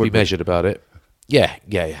of, let's be measured about it. Yeah.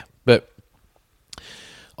 But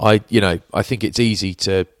I think it's easy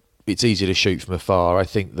to shoot from afar. I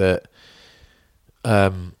think that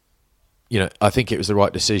I think it was the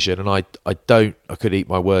right decision, and I could eat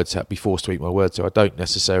my words out, be forced to eat my words out. I don't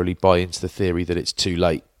necessarily buy into the theory that it's too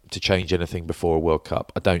late to change anything before a World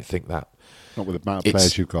Cup. I don't think that. Not with the amount of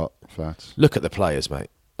players you've got, Flats. Look at the players, mate.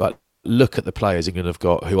 Like, look at the players England have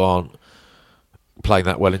got who aren't playing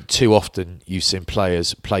that well. And too often you've seen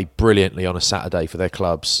players play brilliantly on a Saturday for their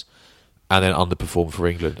clubs and then underperform for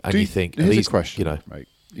England. And you think, here's a question, mate.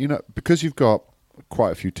 Because you've got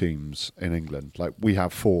quite a few teams in England, like we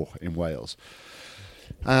have 4 in Wales,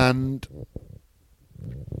 and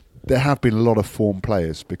there have been a lot of form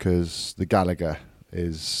players because the Gallagher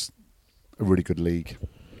is a really good league.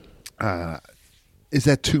 Is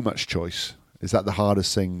there too much choice? Is that the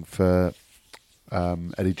hardest thing for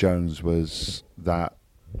Eddie Jones, was that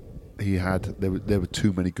there were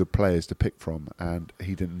too many good players to pick from and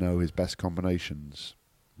he didn't know his best combinations?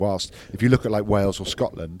 Whilst if you look at like Wales or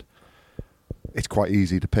Scotland, it's quite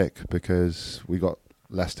easy to pick because we got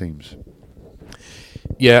less teams.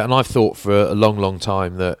 Yeah, and I've thought for a long, long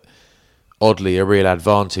time that oddly a real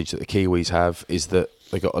advantage that the Kiwis have is that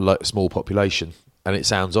they got a small population, and it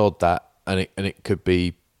sounds odd that, and it could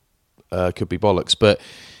be bollocks, but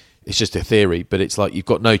it's just a theory. But it's like you've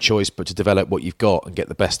got no choice but to develop what you've got and get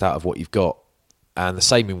the best out of what you've got. And the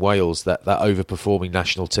same in Wales, that overperforming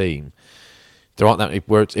national team. There aren't that many.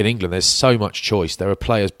 Where in England, there's so much choice. There are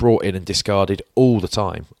players brought in and discarded all the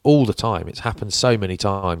time. All the time. It's happened so many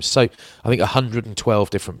times. So I think 112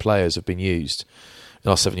 different players have been used in the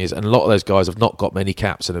last 7 years, and a lot of those guys have not got many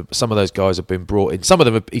caps, and some of those guys have been brought in. Some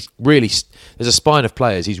of them, he's really, there's a spine of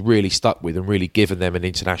players he's really stuck with and really given them an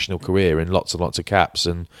international career in lots and lots of caps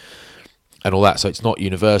and all that. So it's not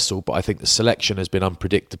universal, but I think the selection has been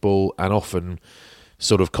unpredictable and often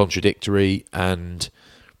sort of contradictory. And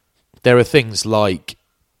there are things like,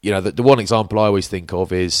 the one example I always think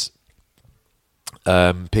of is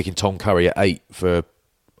picking Tom Curry at 8 for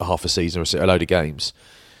half a season or a load of games.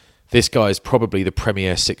 This guy is probably the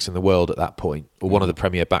premier 6 in the world at that point, or one of the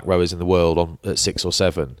premier back rowers in the world at 6 or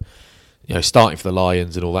 7. Starting for the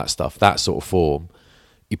Lions and all that stuff, that sort of form.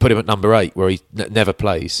 You put him at number 8 where he never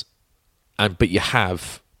plays, but you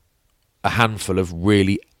have a handful of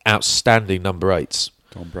really outstanding number 8s.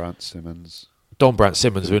 Don Brandt Simmons,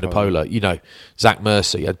 Vunipola, Zach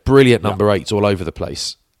Mercy had brilliant number 8s all over the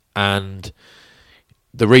place. And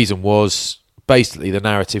the reason was basically the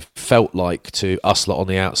narrative felt like to us lot on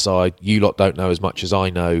the outside, you lot don't know as much as I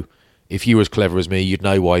know. If you were as clever as me, you'd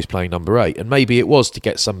know why he's playing number 8. And maybe it was to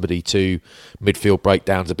get somebody to midfield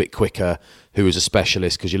breakdowns a bit quicker who is a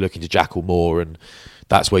specialist, because you're looking to jackal more, and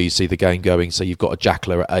that's where you see the game going. So you've got a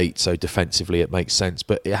jackler at 8, so defensively it makes sense.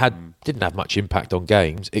 But it didn't have much impact on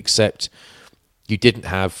games, except you didn't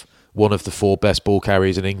have one of the 4 best ball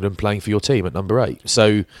carriers in England playing for your team at number 8.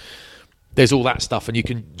 So there's all that stuff, and you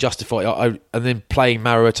can justify it. And then playing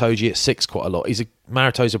Maro Itoje at 6 quite a lot.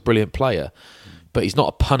 Maroto's a brilliant player, but he's not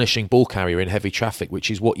a punishing ball carrier in heavy traffic, which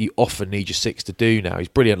is what you often need your 6 to do now. He's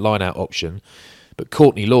a brilliant line-out option. But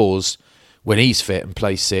Courtney Lawes, when he's fit and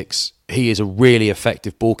plays 6, he is a really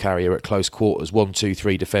effective ball carrier at close quarters, 1, 2,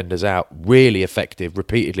 3 defenders out. Really effective,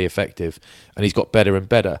 repeatedly effective, and he's got better and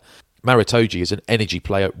better. Maro Itoje is an energy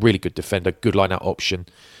player, really good defender, good line-out option,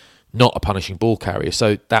 not a punishing ball carrier.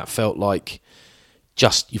 So that felt like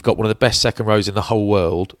you've got one of the best second rows in the whole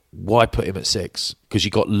world. Why put him at 6? Because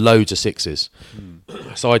you've got loads of 6s.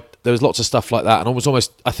 So there was lots of stuff like that, and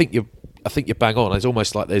I think you're bang on. It's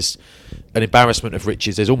almost like there's an embarrassment of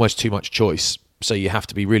riches. There's almost too much choice, so you have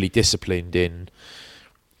to be really disciplined in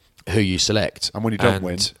who you select. And when you don't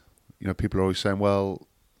win, people are always saying, well,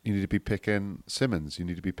 you need to be picking Simmons, you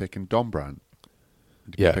need to be picking Don Brandt, you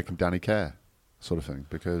need to be picking Danny Kerr, sort of thing,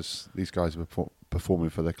 because these guys are performing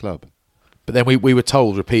for their club. But then we were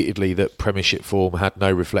told repeatedly that Premiership form had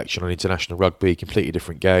no reflection on international rugby, completely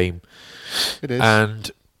different game. It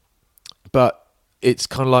is. But it's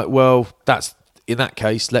kind of like, well, that's in that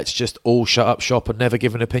case, let's just all shut up shop and never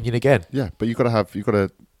give an opinion again. Yeah, but you've got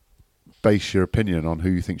to base your opinion on who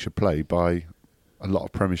you think should play by a lot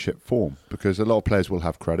of Premiership form, because a lot of players will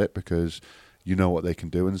have credit because you know what they can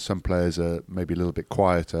do, and some players are maybe a little bit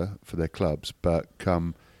quieter for their clubs, but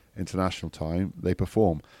come international time they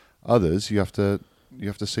perform. Others you have to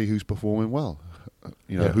see who's performing well,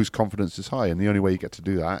 whose confidence is high, and the only way you get to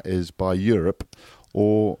do that is by Europe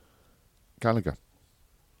or Gallagher.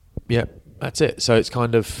 Yeah, that's it. So it's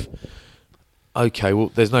kind of okay.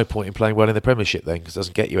 Well, there's no point in playing well in the Premiership then, because it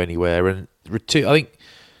doesn't get you anywhere. And I think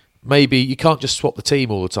maybe you can't just swap the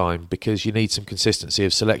team all the time, because you need some consistency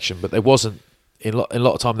of selection. But there wasn't in a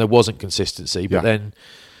lot of time. There wasn't consistency. But then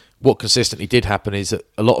what consistently did happen is that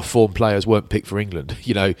a lot of form players weren't picked for England.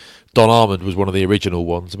 You know, Don Armand was one of the original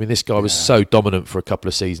ones. I mean, this guy was so dominant for a couple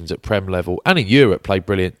of seasons at Prem level, and in Europe played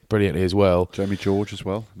brilliantly as well. Jamie George as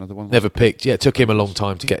well, another one. Never picked. Yeah, it took him a long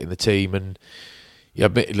time to get in the team, and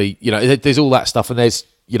admittedly, there's all that stuff, and there's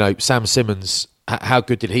Sam Simmons. How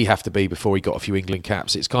good did he have to be before he got a few England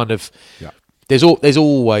caps? It's kind of there's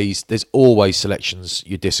always selections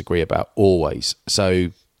you disagree about, always.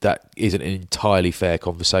 So that isn't an entirely fair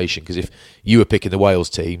conversation, because if you were picking the Wales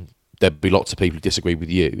team, there'd be lots of people who disagree with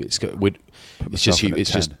you. It's just you.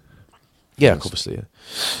 It's just obviously. Yeah.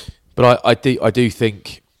 But I do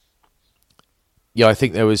think. Yeah, I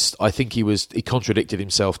think he contradicted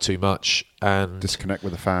himself too much and disconnect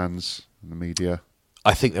with the fans and the media.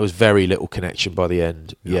 I think there was very little connection by the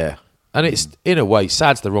end. Yeah. And it's, in a way,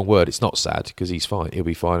 sad's the wrong word. It's not sad, because he's fine. He'll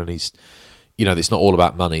be fine, and he's, it's not all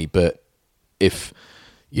about money. But if,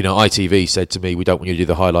 ITV said to me, we don't want you to do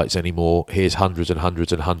the highlights anymore, here's hundreds and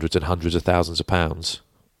hundreds and hundreds and hundreds of thousands of pounds,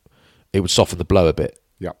 it would soften the blow a bit.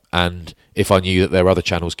 Yeah. And if I knew that there are other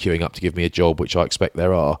channels queuing up to give me a job, which I expect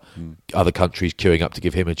there are, other countries queuing up to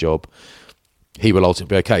give him a job, he will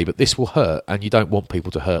ultimately be okay. But this will hurt, and you don't want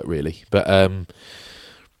people to hurt, really. But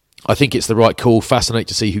I think it's the right call. Fascinating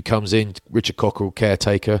to see who comes in. Richard Cockerell,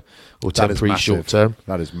 caretaker, or temporary short term.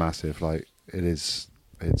 That is massive. Like, it's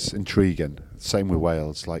intriguing. Same with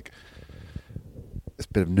Wales. Like, it's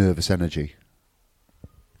a bit of nervous energy.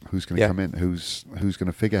 Who's going to come in? Who's going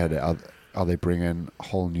to figurehead it? Are they bringing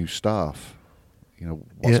whole new staff?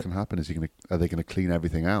 What's going to happen? Are they going to clean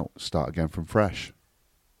everything out? Start again from fresh?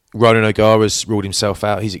 Ronan O'Gara's ruled himself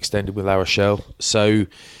out. He's extended with La Rochelle. So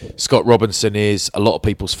Scott Robinson is a lot of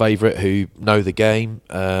people's favourite who know the game.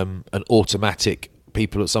 An automatic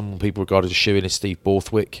some people regard as a shoo-in is Steve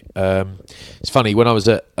Borthwick. It's funny, when I was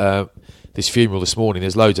at this funeral this morning,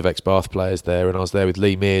 there's loads of ex-Bath players there, and I was there with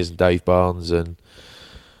Lee Mears and Dave Barnes, and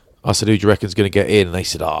I said, who do you reckon's going to get in? And they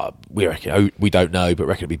said, we don't know, but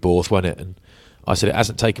reckon it'll be Borth, won't it? And I said, it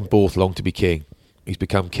hasn't taken Borth long to be king. He's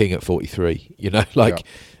become king at 43.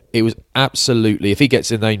 It was absolutely, if he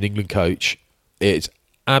gets a named England coach, it's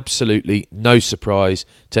absolutely no surprise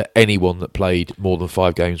to anyone that played more than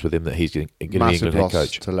 5 games with him that he's going to be England head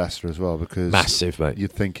coach. To Leicester as well, because massive, mate.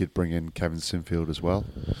 You'd think he'd bring in Kevin Sinfield as well.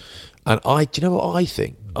 And do you know what I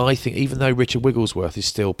think? I think even though Richard Wigglesworth is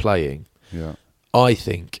still playing, I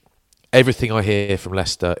think everything I hear from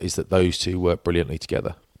Leicester is that those two work brilliantly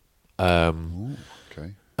together.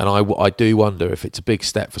 Okay. And I do wonder if it's a big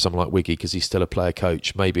step for someone like Wiggy, because he's still a player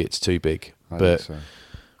coach. Maybe it's too big. I think so.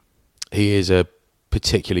 He is a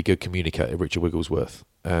particularly good communicator, Richard Wigglesworth,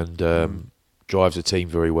 and drives a team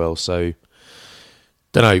very well. So,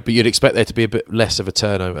 don't know, but you'd expect there to be a bit less of a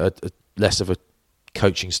turnover, less of a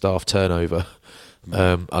coaching staff turnover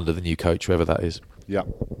under the new coach, whoever that is. Yeah.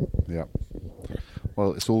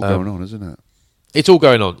 Well, it's all going on, isn't it? It's all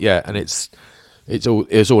going on, yeah, and it's all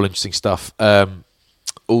interesting stuff.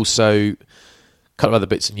 Also, a couple of other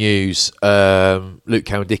bits of news. Luke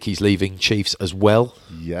Cowan-Dickey's leaving Chiefs as well.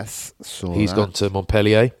 Yes, He's gone to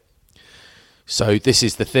Montpellier. So this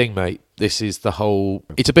is the thing, mate. This is the whole.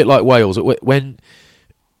 It's a bit like Wales.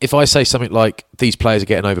 If I say something like these players are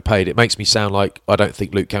getting overpaid, it makes me sound like I don't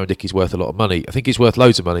think Luke Cowan-Dickey's worth a lot of money. I think he's worth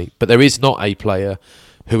loads of money, but there is not a player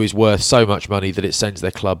who is worth so much money that it sends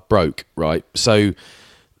their club broke, right? So,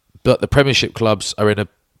 but the Premiership clubs are in a,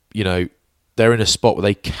 they're in a spot where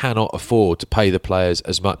they cannot afford to pay the players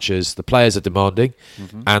as much as the players are demanding,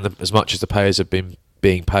 and as much as the players have been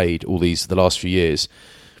being paid the last few years.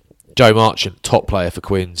 Joe Marchant, top player for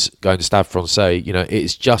Quins, going to Stade Francais,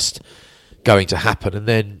 it's just going to happen. And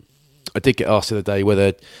then I did get asked the other day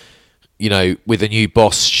whether, with a new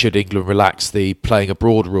boss, should England relax the playing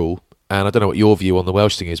abroad rule? And I don't know what your view on the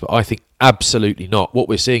Welsh thing is, but I think absolutely not. What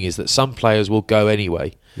we're seeing is that some players will go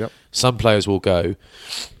anyway. Yep. Some players will go.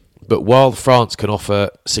 But while France can offer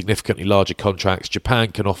significantly larger contracts,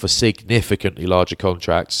 Japan can offer significantly larger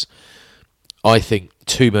contracts, I think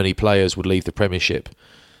too many players would leave the Premiership.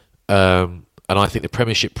 And I think the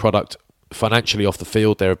Premiership product, financially off the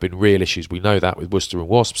field, there have been real issues. We know that with Worcester and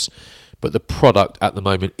Wasps. But the product at the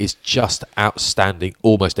moment is just outstanding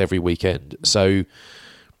almost every weekend. So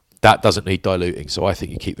that doesn't need diluting. So I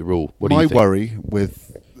think you keep the rule. What do you think? My worry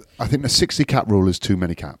with... I think the 60 cap rule is too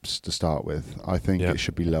many caps to start with. I think it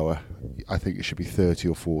should be lower. I think it should be 30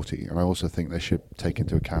 or 40. And I also think they should take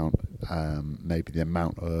into account maybe the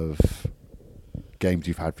amount of games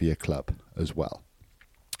you've had for your club as well.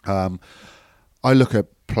 I look at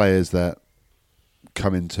players that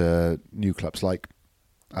come into new clubs like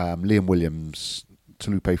Liam Williams,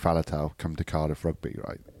 Talupe Faletau come to Cardiff Rugby,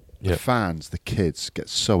 right? the fans, the kids get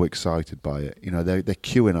so excited by it. You know, they're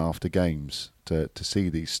queuing after games to see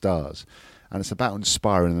these stars. And it's about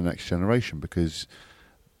inspiring the next generation, because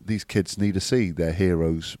these kids need to see their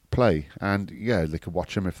heroes play. And yeah, they could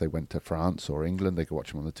watch them if they went to France or England. They could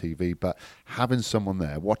watch them on the TV. But having someone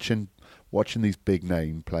there watching these big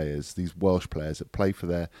name players, these Welsh players that play for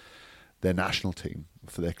their national team,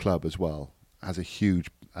 for their club as well, has a huge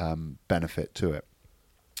benefit to it.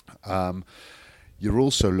 You're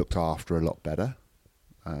also looked after a lot better.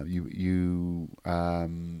 You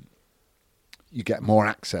get more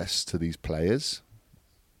access to these players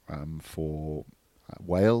for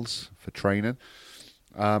Wales, for training.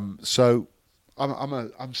 So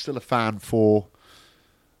I'm still a fan for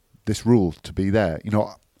this rule to be there. You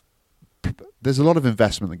know, there's a lot of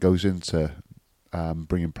investment that goes into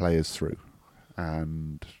bringing players through,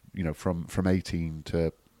 and you know, from 18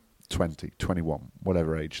 to 20, 21,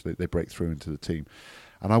 whatever age they break through into the team.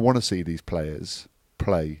 And I want to see these players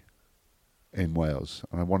play in Wales,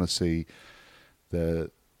 and I want to see the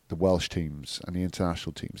Welsh teams and the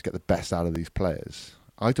international teams get the best out of these players.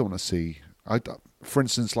 I don't want to see, for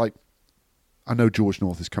instance, like, I know George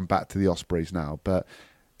North has come back to the Ospreys now, but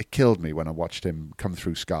it killed me when I watched him come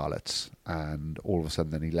through Scarlets, and all of a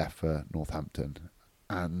sudden then he left for Northampton,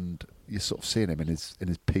 and you're sort of seeing him in his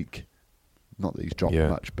peak. Not that he's dropped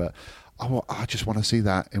much, but I just want to see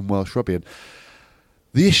that in Welsh rugby. And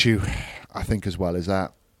the issue, I think, as well, is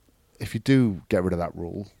that if you do get rid of that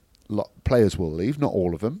rule, players will leave. Not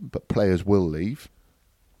all of them, but players will leave.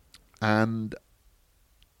 And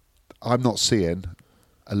I'm not seeing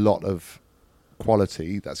a lot of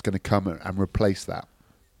quality that's going to come and replace that.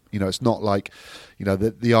 You know, it's not like, you know,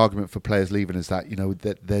 the argument for players leaving is that, you know,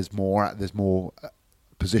 that there's more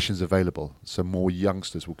positions available, so more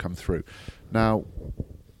youngsters will come through. Now,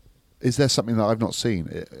 is there something that I've not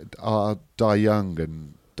seen? Are Di Young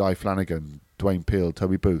and Di Flanagan, Dwayne Peel,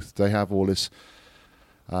 Toby Booth, they have all this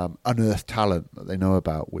unearthed talent that they know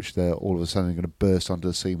about, which they're all of a sudden going to burst onto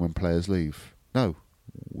the scene when players leave? No,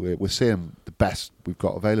 we're seeing the best we've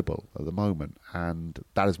got available at the moment, and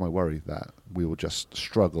that is my worry, that we will just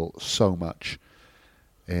struggle so much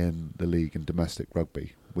in the league and domestic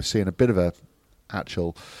rugby. We're seeing a bit of I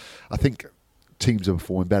think teams are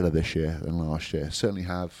performing better this year than last year. Certainly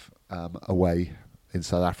have away in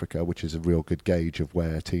South Africa, which is a real good gauge of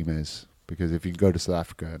where a team is. Because if you can go to South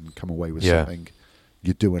Africa and come away with something,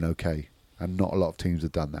 you're doing okay. And not a lot of teams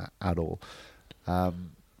have done that at all.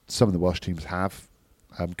 Some of the Welsh teams have.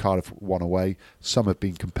 Cardiff won away. Some have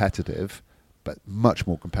been competitive, but much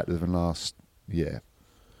more competitive than last year.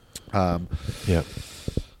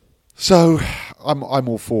 So I'm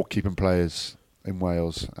all for keeping players in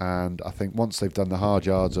Wales, and I think once they've done the hard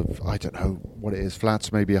yards of, I don't know what it is,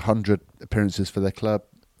 Flats, maybe 100 appearances for their club,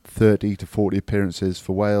 30 to 40 appearances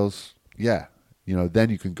for Wales, you know, then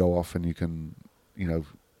you can go off and you can, you know,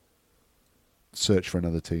 search for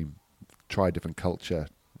another team, try a different culture,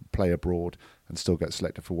 play abroad, and still get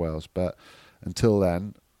selected for Wales. But until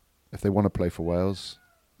then, if they want to play for Wales,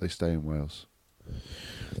 they stay in Wales.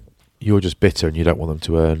 You're just bitter and you don't want them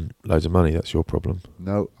to earn loads of money. That's your problem.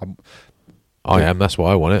 No, I am. That's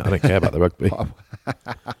why I want it. I don't care about the rugby.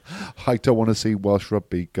 I don't want to see Welsh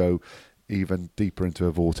rugby go even deeper into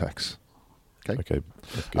a vortex. Okay.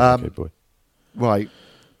 That's good. Okay, boy. Right.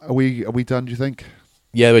 Are we done, do you think?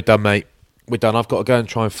 Yeah, we're done, mate. We're done. I've got to go and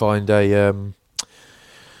try and find a...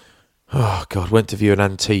 went to view an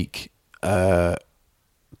antique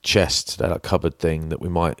chest, that cupboard thing that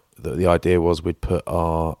the idea was we'd put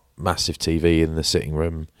our massive TV in the sitting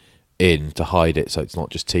room to hide it, so it's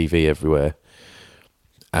not just TV everywhere.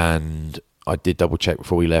 And I did double check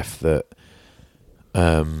before we left that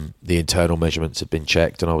the internal measurements had been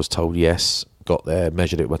checked, and I was told yes. Got there,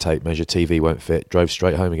 measured it with my tape measure, TV won't fit, drove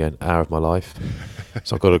straight home again. Hour of my life.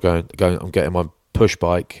 So I've got to go. I'm getting my push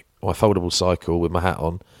bike, my foldable cycle with my hat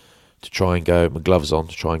on, to try and go, my gloves on,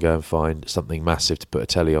 to try and go and find something massive to put a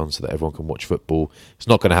telly on so that everyone can watch football. It's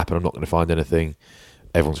not going to happen. I'm not going to find anything.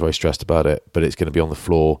 Everyone's very stressed about it, but it's going to be on the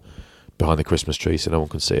floor behind the Christmas tree so no one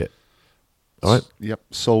can see it. All right? Yep.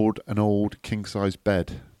 Sold an old king-size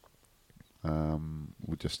bed.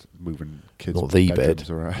 We're just moving kids' bedrooms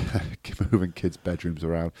around. Moving kids' bedrooms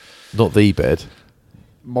around. Not the bed.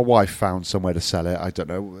 My wife found somewhere to sell it. I don't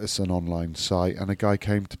know. It's an online site, and a guy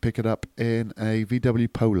came to pick it up in a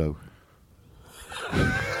VW Polo.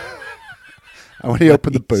 And when he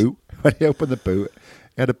opened the boot,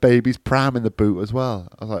 he had a baby's pram in the boot as well.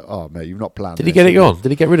 I was like, "Oh, mate, you've not planned." Did he get it gone? Did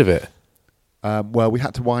he get rid of it? Well, we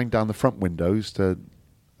had to wind down the front windows to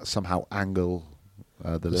somehow angle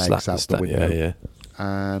the legs out the window. Yeah.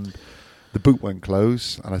 And the boot won't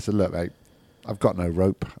close. And I said, "Look, mate, I've got no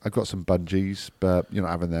rope. I've got some bungees, but you're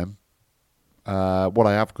not having them. What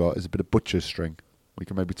I have got is a bit of butcher's string. We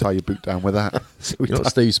can maybe tie your boot down with that. So You're not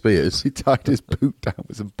Steve Spears. He tied his boot down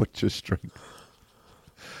with some butcher's string.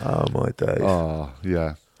 Oh, my days. Oh,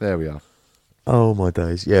 yeah. There we are. Oh, my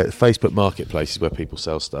days. Yeah, Facebook Marketplace is where people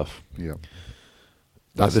sell stuff. Yeah.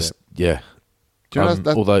 That's it. Yeah. Do you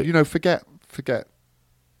know, although, forget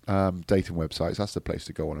dating websites. That's the place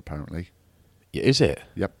to go on, apparently. Yeah, is it?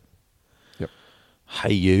 Yep.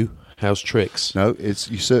 Hey, you. How's tricks? No, it's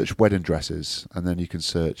you search wedding dresses, and then you can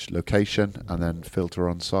search location, and then filter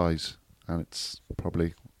on size. And it's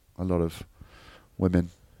probably a lot of women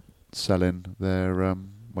selling their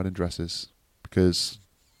wedding dresses because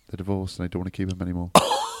they're divorced and they don't want to keep them anymore.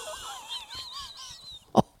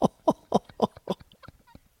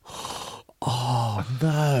 Oh,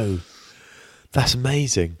 no. That's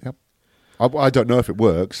amazing. Yep. I don't know if it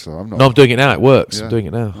works, so I'm not. No, I'm doing it now. It works. Yeah. I'm doing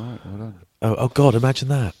it now. All right, well done. Oh, God, imagine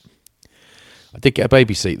that. I did get a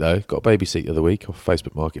baby seat, though. Got a baby seat the other week off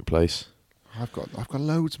Facebook Marketplace. I've got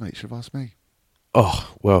loads, mate. Should have asked me. Oh,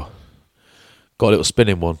 well. Got a little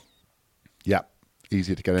spinning one. Yeah.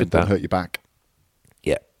 Easy to get in. Good Don't that. hurt your back.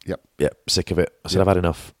 Yeah. Yep. Yep. Sick of it. I said Yep. I've had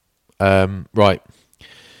enough. Right.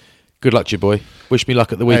 Good luck to you, boy. Wish me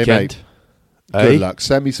luck at the Hey, weekend. mate. Good Eh? luck.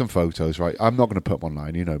 Send me some photos, right? I'm not going to put them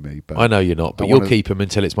online. You know me. But I know you're not, but I you'll wanna- keep them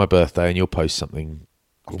until it's my birthday and you'll post something.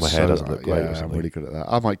 Or my hair doesn't look great Yeah, or I'm something. really good at that.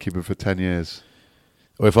 I might keep them for 10 years.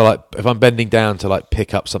 Or if I'm bending down to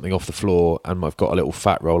pick up something off the floor and I've got a little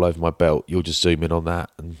fat roll over my belt, you'll just zoom in on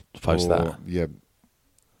that and post that. Your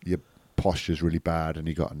posture's really bad and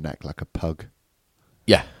you got a neck like a pug.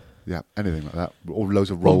 Yeah. Yeah, anything like that. Or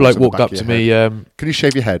loads of One rolls. bloke on the walked back up of to your me. head. Can you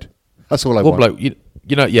shave your head? That's all I One want. bloke,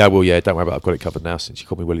 you know, yeah, well, yeah, don't worry about it. I've got it covered now since you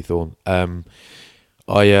called me Willie Thorne. I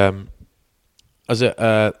was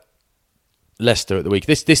at Leicester at the week.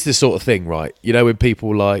 This is the sort of thing, right? You know, when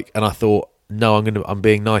people and I thought, no, I'm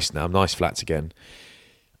being nice now. I'm nice flats again.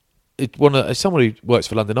 Someone who works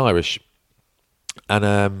for London Irish,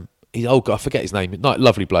 and he's I forget his name.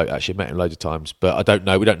 Lovely bloke, actually. Met him loads of times, but I don't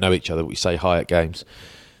know. We don't know each other. We say hi at games.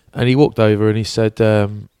 And he walked over and he said, I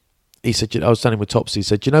was standing with Topsy. He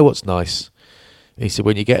said, "Do you know what's nice?" He said,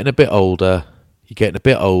 "When you're getting a bit older,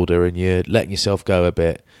 and you're letting yourself go a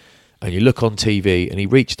bit, and you look on TV." And he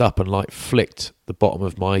reached up and flicked the bottom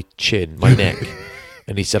of my chin, my neck.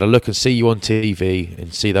 And he said, "I look and see you on TV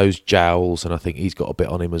and see those jowls, and I think he's got a bit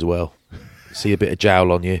on him as well. See a bit of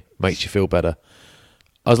jowl on you, makes you feel better."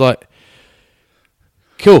 I was like,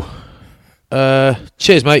 "Cool.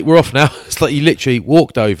 Cheers, mate. We're off now." It's like you literally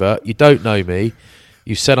walked over. You don't know me.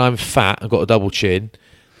 You said I'm fat and got a double chin,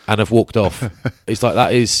 and have walked off. It's like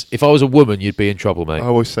that is. If I was a woman, you'd be in trouble, mate. I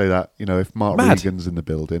always say that. You know, if Mark Mad. Regan's in the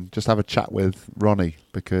building, just have a chat with Ronnie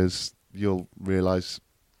because you'll realise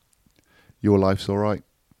your life's all right.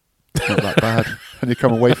 It's not that bad, and you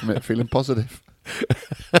come away from it feeling positive.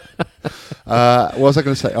 What was I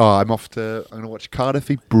going to say? I'm going to watch Cardiff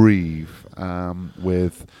Breathe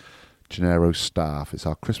with Gennaro staff. It's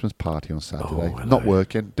our Christmas party on Saturday. hello. Not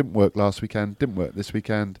working. Didn't work last weekend. Didn't work this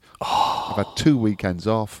weekend. I've had 2 weekends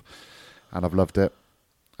off, and I've loved it.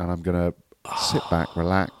 And I'm going to sit back,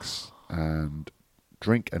 relax, and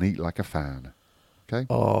drink and eat like a fan. Okay?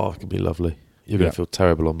 Oh, it can be lovely. You're going to feel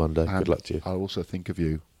terrible on Monday. And Good luck to you. I'll also think of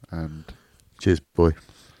you and Cheers, boy.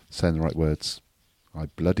 saying the right words. I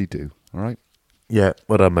bloody do. All right? Yeah,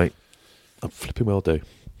 well done, mate. I'm flipping well do.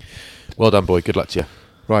 Well done, boy. Good luck to you.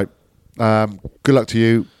 Right. Good luck to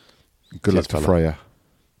you. Good luck Cheers, to fella. Freya.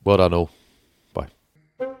 Well done, all. Bye.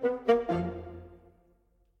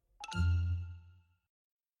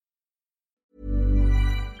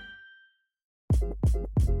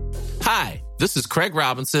 Hi, this is Craig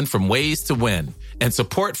Robinson from Ways to Win, and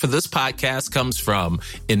support for this podcast comes from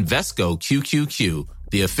Invesco QQQ,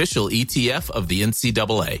 the official ETF of the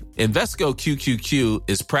NCAA. Invesco QQQ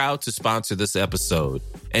is proud to sponsor this episode,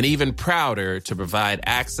 and even prouder to provide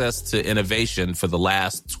access to innovation for the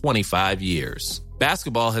last 25 years.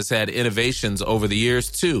 Basketball has had innovations over the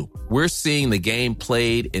years, too. We're seeing the game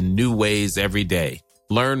played in new ways every day.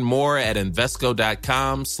 Learn more at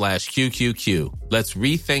Invesco.com/QQQ. Let's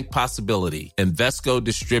rethink possibility. Invesco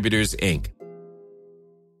Distributors, Inc.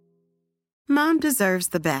 Mom deserves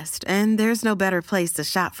the best, and there's no better place to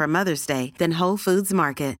shop for Mother's Day than Whole Foods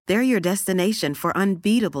Market. They're your destination for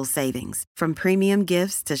unbeatable savings, from premium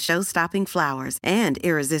gifts to show-stopping flowers and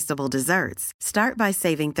irresistible desserts. Start by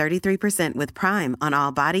saving 33% with Prime on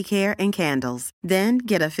all body care and candles. Then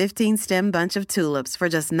get a 15-stem bunch of tulips for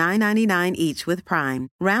just $9.99 each with Prime.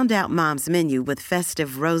 Round out Mom's menu with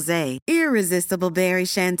festive rosé, irresistible berry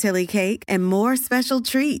chantilly cake, and more special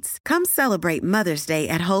treats. Come celebrate Mother's Day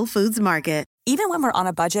at Whole Foods Market. Even when we're on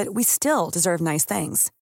a budget, we still deserve nice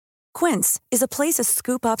things. Quince is a place to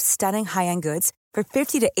scoop up stunning high-end goods for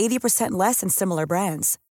 50 to 80% less than similar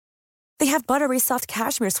brands. They have buttery soft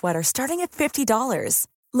cashmere sweaters starting at $50,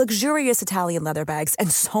 luxurious Italian leather bags,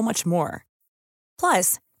 and so much more.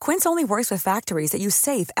 Plus, Quince only works with factories that use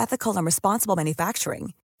safe, ethical, and responsible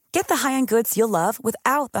manufacturing. Get the high-end goods you'll love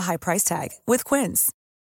without the high price tag with Quince.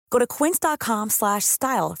 Go to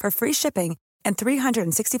quince.com/style for free shipping and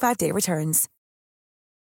 365-day returns.